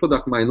 your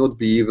product might not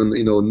be even,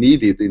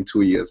 needed in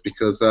 2 years,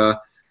 because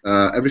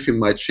everything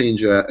might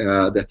change at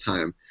that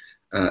time.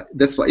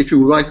 That's why if you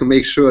would like to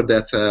make sure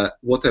that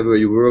whatever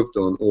you worked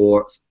on,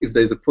 or if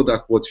there is a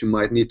product what you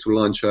might need to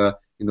launch,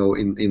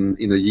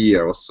 in a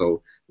year or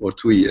so, or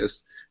 2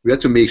 years, we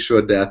have to make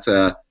sure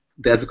that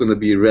that's going to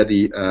be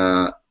ready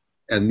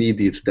and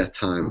needed that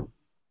time.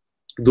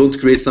 Don't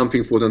create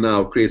something for the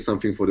now, create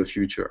something for the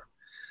future.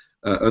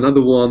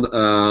 Another one,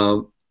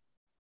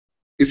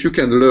 if you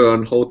can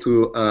learn how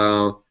to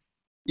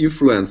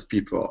influence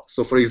people.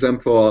 So for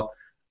example,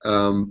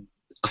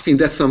 I think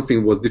that's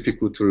something was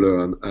difficult to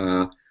learn,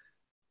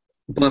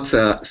 but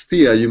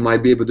still you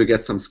might be able to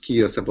get some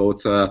skills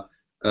about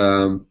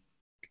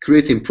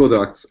creating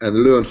products and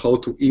learn how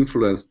to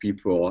influence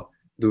people.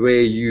 The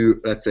way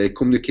you, let's say,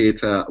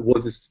 communicate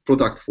what's this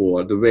product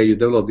for, the way you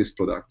develop this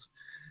product.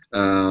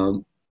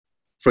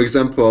 For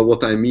example,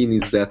 what I mean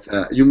is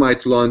that you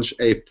might launch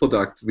a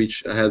product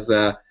which has,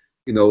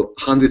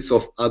 hundreds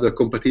of other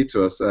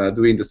competitors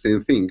doing the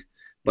same thing,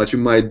 but you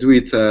might do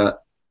it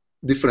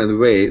different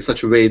way,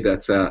 such a way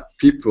that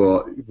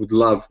people would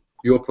love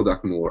your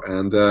product more,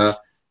 and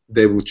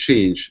they would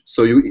change.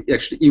 So you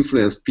actually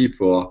influence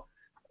people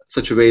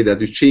such a way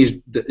that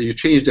you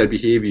change their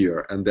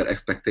behavior and their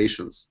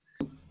expectations.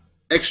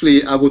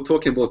 Actually, I was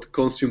talking about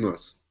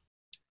consumers,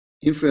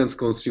 influence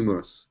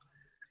consumers,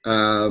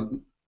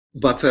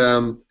 but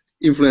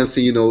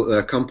influencing,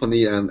 a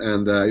company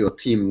and your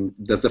team,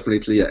 that's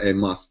definitely a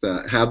must.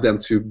 Have them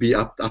to be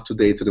up to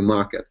date to the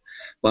market.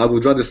 But I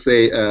would rather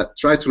say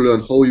try to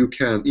learn how you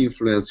can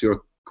influence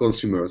your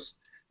consumers,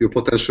 your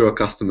potential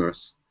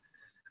customers,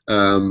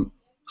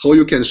 how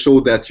you can show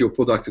that your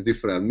product is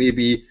different.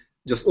 Maybe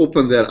just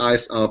open their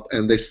eyes up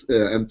and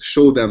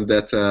show them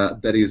that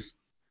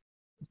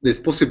it's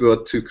possible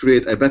to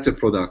create a better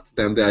product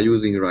than they are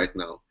using right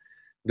now.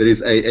 There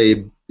is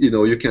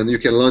you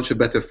can launch a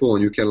better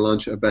phone, you can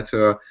launch a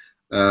better,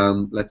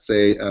 let's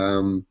say,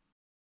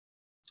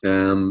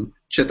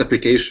 chat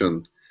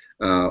application.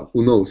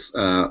 Who knows?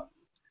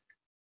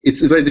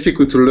 It's very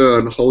difficult to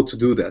learn how to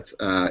do that.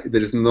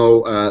 There is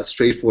no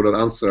straightforward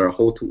answer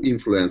how to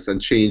influence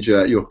and change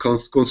your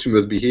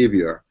consumers'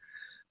 behavior.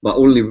 But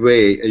only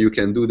way you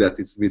can do that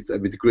is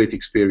with great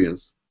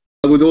experience.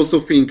 I would also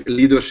think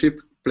leadership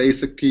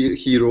plays a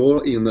key role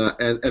in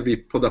every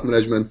product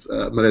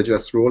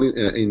manager's role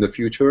in the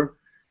future.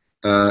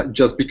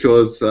 Just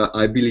because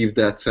I believe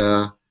that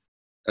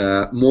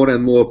more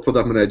and more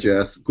product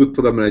managers, good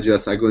product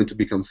managers, are going to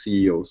become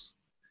CEOs.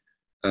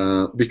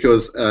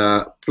 Because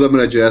product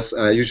managers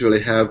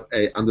usually have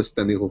a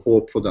understanding of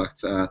whole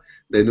product.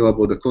 They know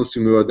about the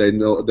consumer.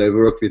 They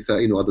work with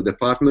other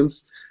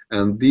departments,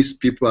 and these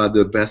people are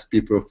the best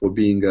people for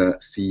being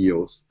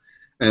CEOs.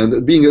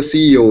 And being a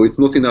CEO, it's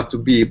not enough to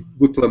be a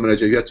good product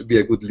manager. You have to be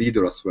a good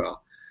leader as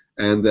well,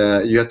 and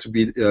you have to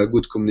be a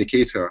good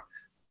communicator.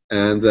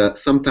 And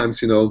sometimes,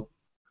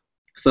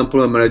 some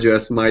product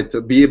managers might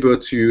be able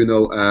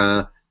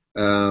to,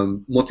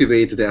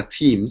 motivate their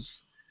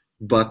teams,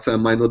 but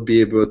might not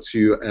be able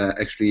to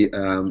actually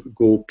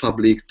go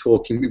public,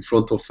 talking in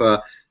front of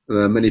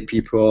many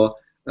people,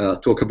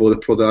 talk about the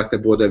product,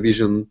 about their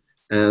vision,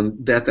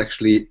 and that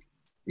actually,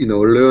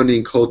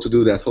 learning how to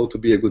do that, how to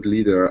be a good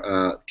leader,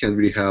 can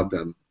really help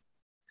them.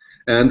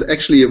 And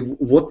actually,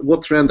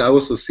 what trend I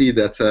also see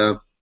that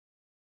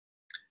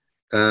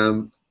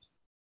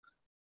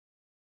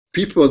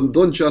people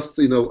don't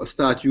just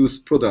start use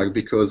product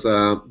because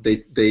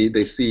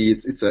they see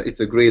it's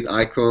a great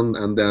icon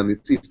and then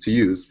it's easy to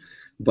use,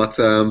 but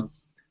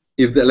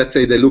if they, let's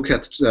say they look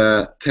at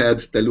TED,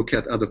 they look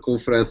at other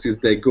conferences,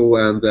 they go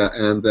and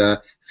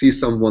see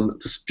someone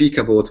to speak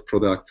about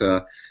product,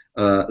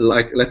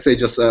 like let's say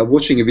just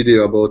watching a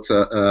video about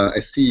a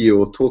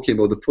CEO talking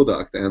about the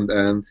product,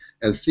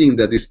 and seeing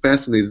that this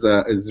person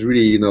is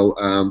really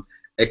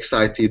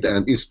excited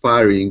and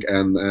inspiring,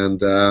 and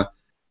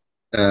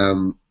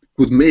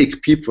could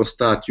make people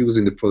start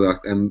using the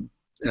product, and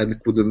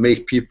could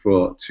make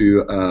people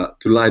to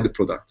like the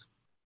product.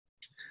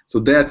 So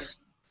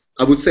that's,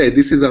 I would say,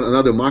 this is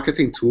another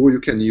marketing tool you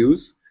can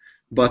use,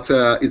 but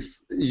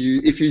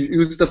if you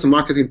use it as a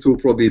marketing tool,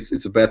 probably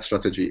it's a bad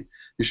strategy.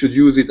 You should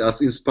use it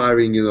as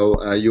inspiring,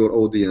 your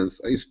audience,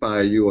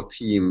 inspire your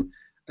team,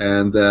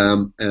 and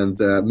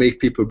make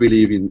people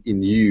believe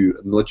in you,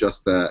 not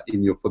just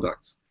in your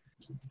products.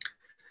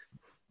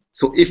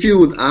 So if you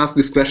would ask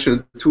this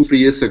question 2-3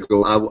 years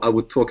ago, I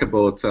would talk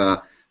about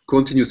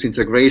continuous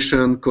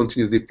integration,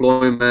 continuous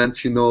deployment,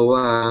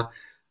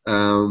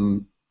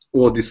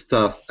 all this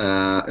stuff,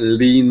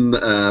 lean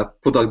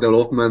product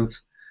development,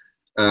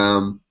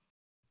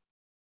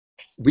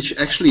 which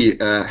actually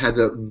had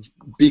a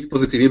big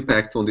positive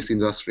impact on this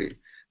industry.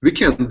 We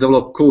can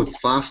develop codes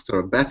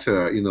faster,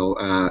 better,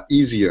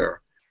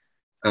 easier,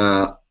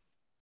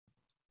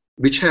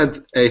 which had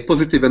a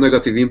positive and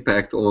negative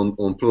impact on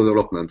product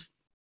development.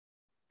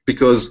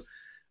 Because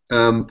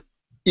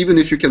even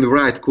if you can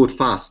write code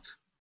fast,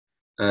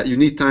 you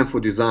need time for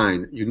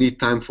design, you need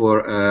time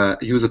for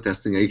user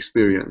testing and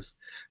experience.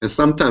 And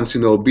sometimes,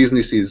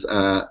 businesses,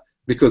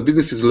 because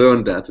businesses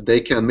learn that they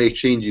can make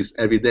changes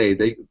every day.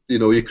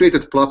 You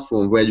created a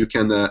platform where you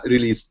can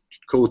release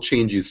code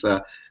changes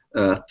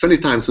 20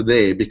 times a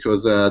day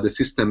because the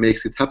system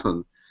makes it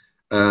happen.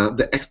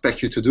 They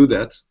expect you to do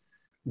that,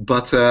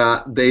 but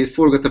they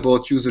forgot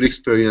about user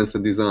experience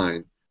and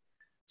design.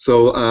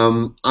 So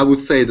I would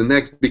say the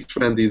next big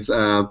trend is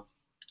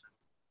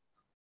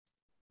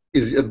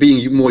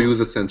being more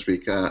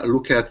user-centric.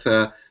 Look at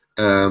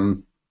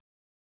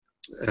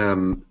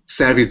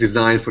service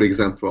design, for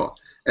example.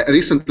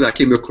 Recently, I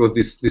came across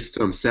this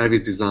term,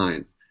 service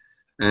design,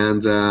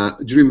 and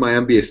during my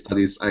MBA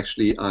studies,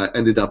 actually, I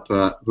ended up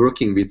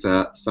working with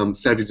some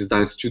service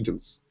design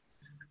students.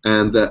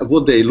 And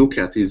what they look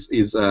at is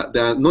they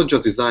are not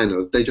just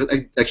designers; they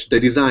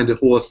design the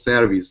whole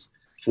service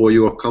for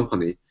your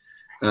company.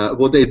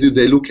 What they do,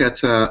 they look at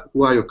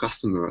who are your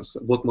customers,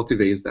 what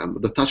motivates them,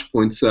 the touch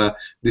points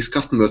these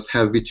customers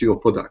have with your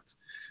product.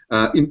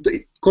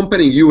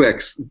 Comparing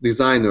UX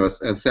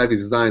designers and service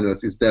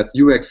designers is that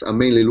UX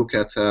mainly look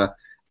at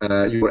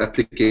your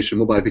application,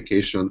 mobile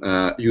application,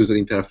 user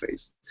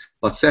interface.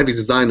 But service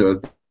designers,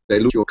 they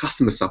look at your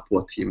customer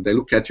support team, they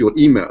look at your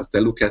emails, they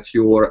look at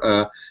your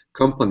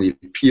company,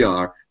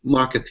 PR,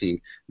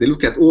 marketing. They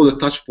look at all the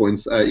touch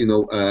points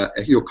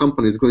your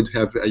company is going to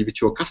have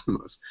with your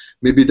customers.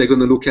 Maybe they're going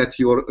to look at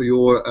your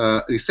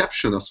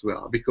reception as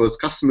well, because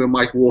customer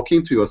might walk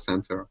into your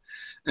center,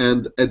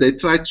 and they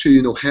try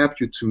to help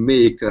you to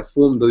make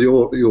form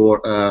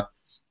your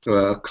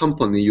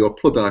company, your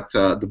product,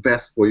 the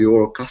best for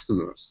your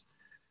customers.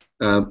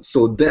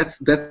 So that's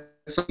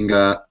something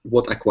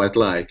what I quite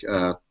like.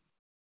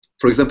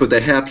 For example, they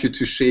help you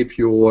to shape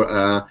your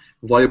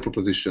value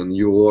proposition,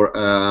 your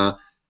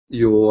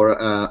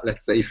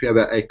let's say if you have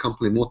a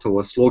company motto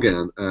or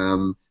slogan,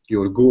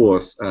 your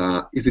goals,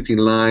 is it in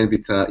line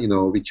with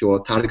with your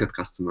target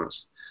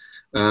customers?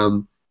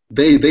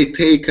 They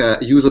take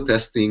user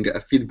testing,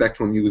 feedback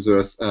from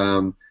users,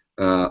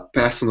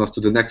 personas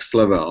to the next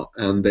level,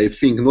 and they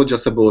think not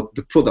just about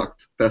the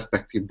product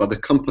perspective but the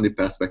company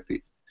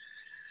perspective.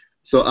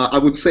 So I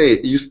would say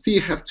you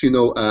still have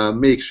to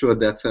make sure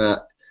that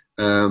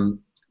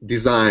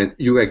design,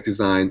 UX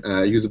design,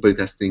 usability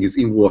testing is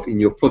involved in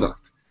your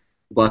product.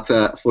 But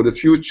for the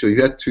future,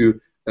 you have to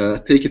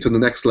take it to the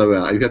next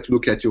level. You have to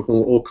look at your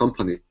whole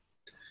company.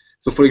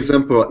 So, for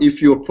example,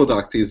 if your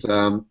product is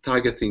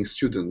targeting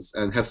students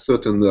and have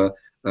certain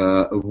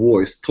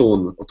voice,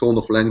 tone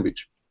of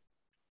language,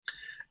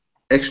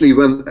 actually,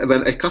 when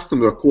a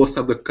customer calls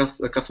up the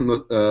customer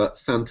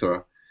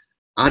center,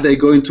 are they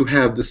going to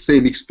have the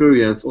same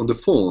experience on the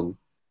phone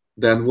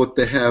than what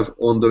they have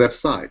on the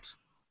website?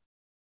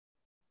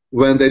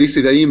 When they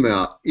receive an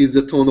email, is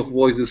the tone of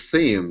voice the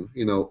same,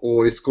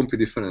 or is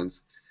completely different?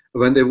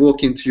 When they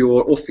walk into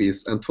your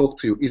office and talk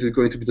to you, is it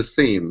going to be the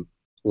same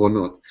or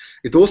not?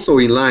 It's also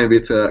in line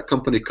with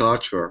company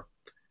culture.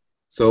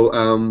 So,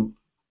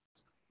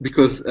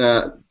 because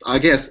I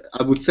guess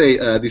I would say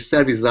the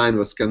service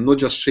designers can not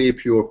just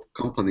shape your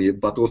company,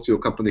 but also your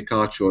company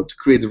culture, to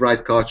create the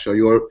right culture,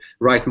 your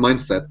right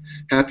mindset,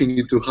 helping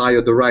you to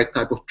hire the right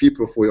type of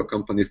people for your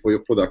company, for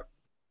your product,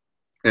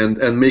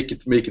 and make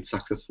it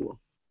successful.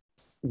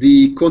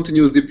 The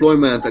continuous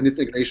deployment and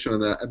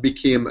integration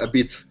became a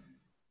bit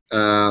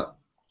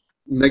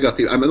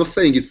negative. I'm not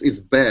saying it's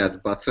bad,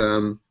 but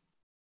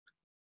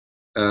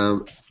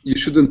you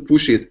shouldn't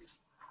push it.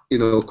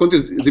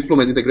 Continuous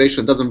deployment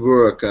integration doesn't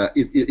work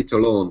it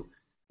alone.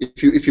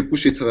 If you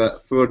push it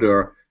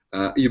further,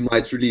 you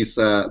might release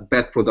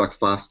bad products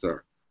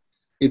faster.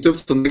 in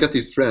terms of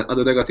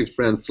other negative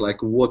trends,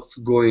 like what's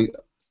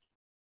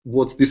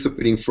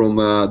disappearing from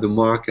the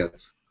market.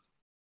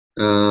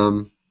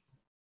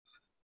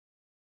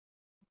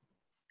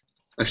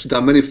 Actually, there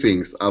are many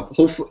things. I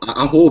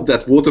hope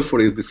that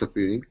waterfall is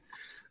disappearing,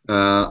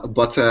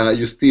 but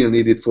you still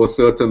need it for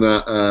certain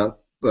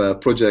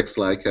projects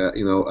like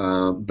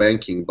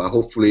banking. But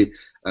hopefully,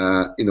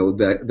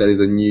 there is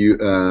a new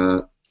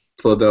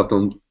product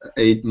on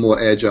a more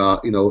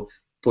agile,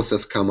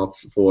 process come up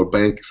for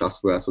banks as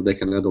well, so they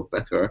can adopt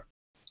better.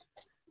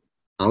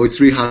 It's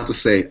really hard to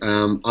say.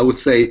 I would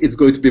say it's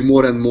going to be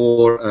more and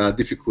more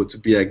difficult to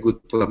be a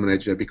good product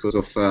manager because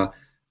of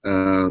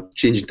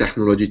changing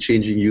technology,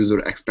 changing user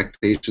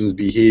expectations,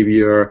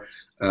 behavior,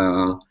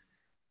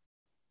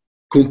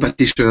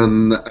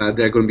 competition.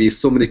 There are going to be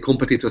so many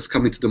competitors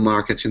coming to the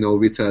market,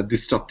 with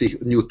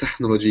disruptive new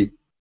technology.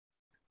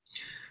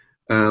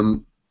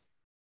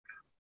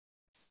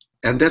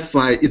 And that's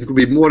why it's going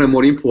to be more and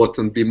more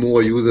important, be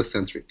more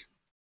user-centric,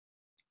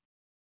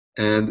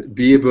 and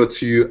be able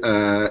to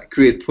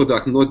create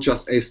product not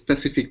just a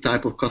specific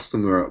type of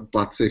customer,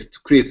 but to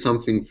create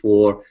something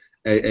for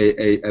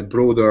a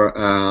broader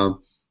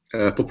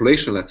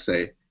population, let's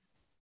say.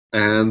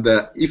 And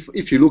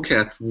if you look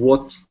at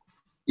what's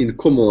in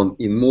common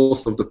in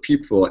most of the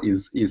people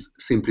is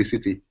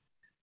simplicity.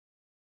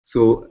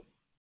 So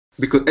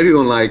because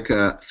everyone likes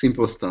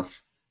simple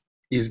stuff,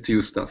 easy to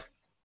use stuff.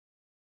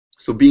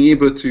 So being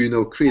able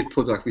to create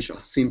products which are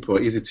simple,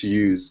 easy to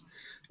use,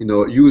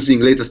 using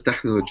latest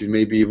technology,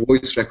 maybe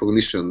voice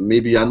recognition.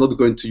 Maybe you're not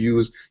going to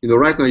use,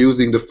 right now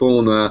using the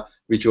phone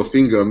with your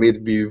finger.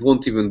 Maybe you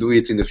won't even do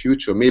it in the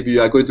future. Maybe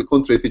you are going to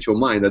control it with your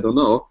mind. I don't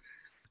know.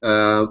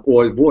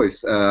 Or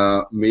voice,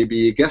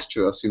 maybe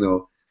gestures.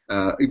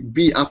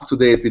 Be up to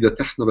date with the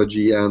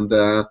technology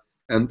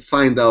and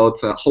find out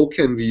how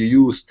can we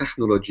use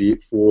technology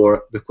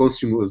for the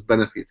consumer's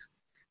benefit,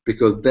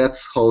 because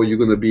that's how you're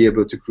going to be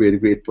able to create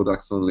great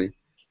products only.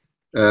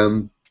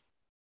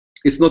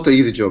 It's not an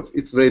easy job.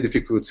 It's very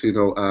difficult,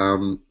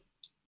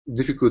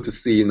 difficult to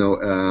see,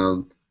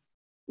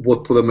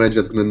 what product manager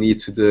is going to need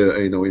to do,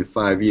 in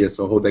 5 years,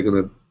 or how they're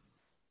going to,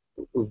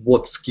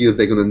 what skills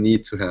they're going to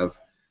need to have.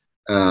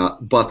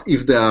 But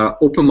if they are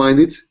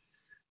open-minded,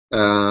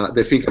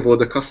 they think about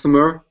the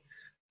customer,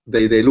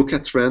 they look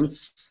at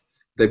trends,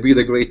 they build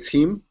a great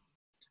team,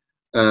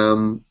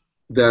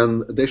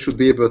 then they should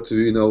be able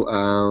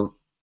to,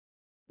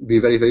 be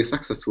very, very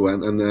successful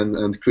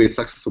and create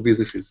successful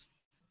businesses.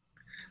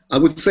 I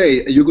would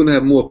say you're going to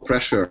have more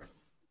pressure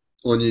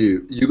on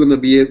you. You're going to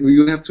be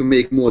you have to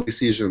make more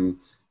decisions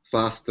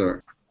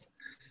faster.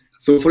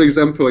 So, for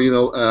example,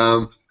 you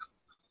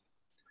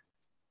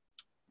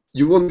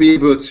won't be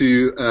able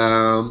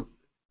to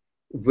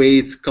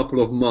wait a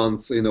couple of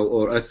months,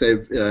 or let's say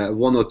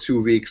 1 or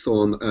 2 weeks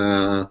on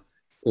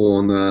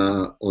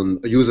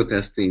user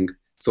testing.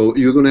 So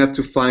you're going to have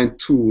to find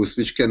tools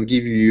which can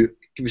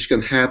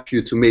help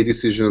you to make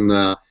decision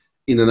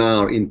in an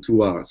hour, in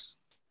 2 hours.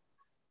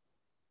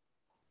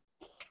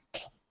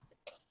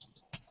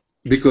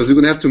 Because you're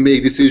going to have to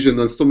make decisions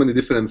on so many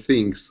different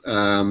things.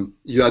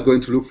 You are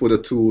going to look for the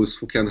tools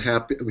which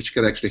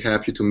can actually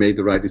help you to make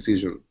the right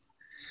decision.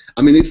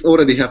 I mean, it's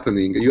already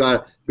happening. You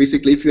are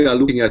basically, if you are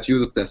looking at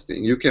user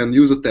testing, you can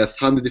user test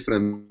 100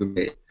 different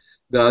ways.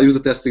 There are user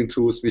testing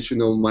tools which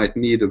might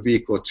need a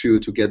week or 2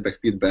 to get back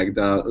feedback.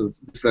 There are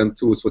different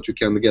tools which you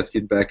can get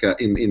feedback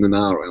in an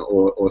hour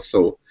or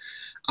so.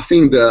 I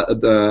think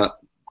the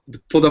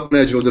product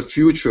manager of the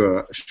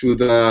future should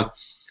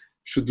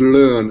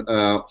learn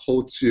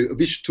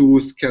which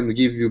tools can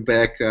give you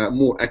back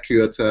more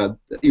accurate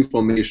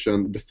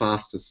information the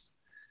fastest,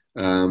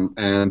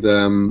 and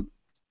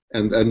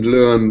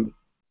learn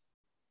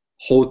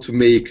how to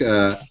make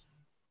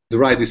the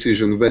right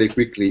decision very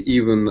quickly,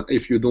 even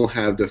if you don't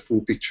have the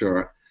full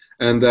picture,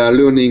 and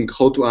learning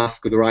how to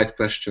ask the right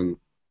question.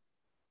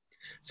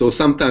 So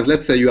sometimes,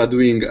 let's say you are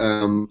doing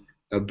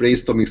a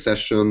brainstorming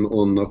session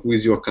on who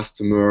is your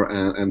customer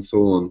and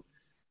so on.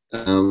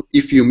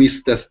 If you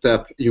miss that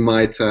step, you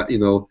might,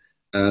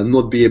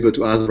 not be able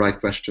to ask the right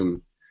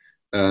question.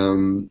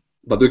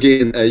 But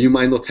again, you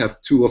might not have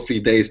 2 or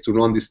 3 days to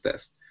run this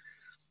test.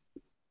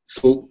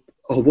 So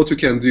what you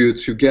can do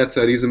to get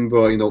a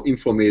reasonable,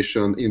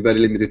 information in very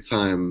limited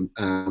time,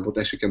 what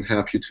actually can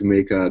help you to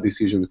make a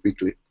decision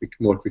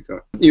more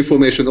quicker.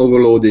 Information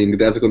overloading,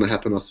 that's going to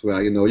happen as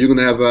well. You're going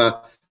to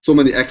have so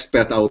many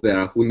experts out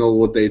there who know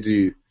what they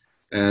do,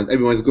 and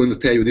everyone's going to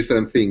tell you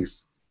different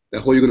things.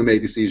 How are you going to make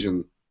a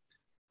decision?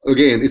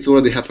 Again, it's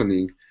already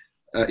happening.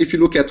 If you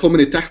look at how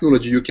many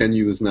technology you can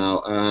use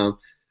now,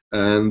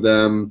 and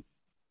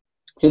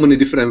how many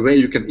different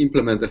ways you can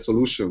implement a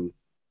solution,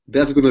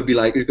 that's going to be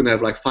like, you're going to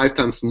have like 5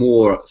 times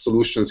more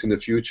solutions in the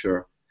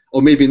future.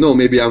 Or maybe no,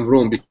 maybe I'm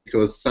wrong,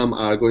 because some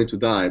are going to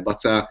die.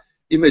 But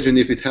imagine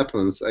if it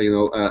happens,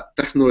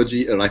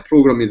 technology, like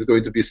programming, is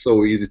going to be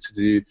so easy to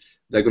do.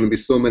 There are going to be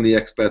so many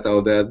experts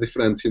out there,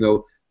 different,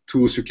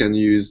 tools you can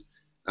use.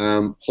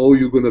 How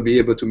you're going to be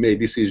able to make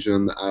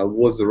decision,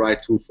 what's the right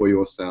tool for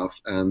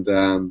yourself, and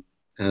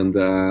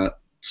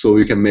so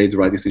you can make the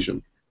right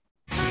decision.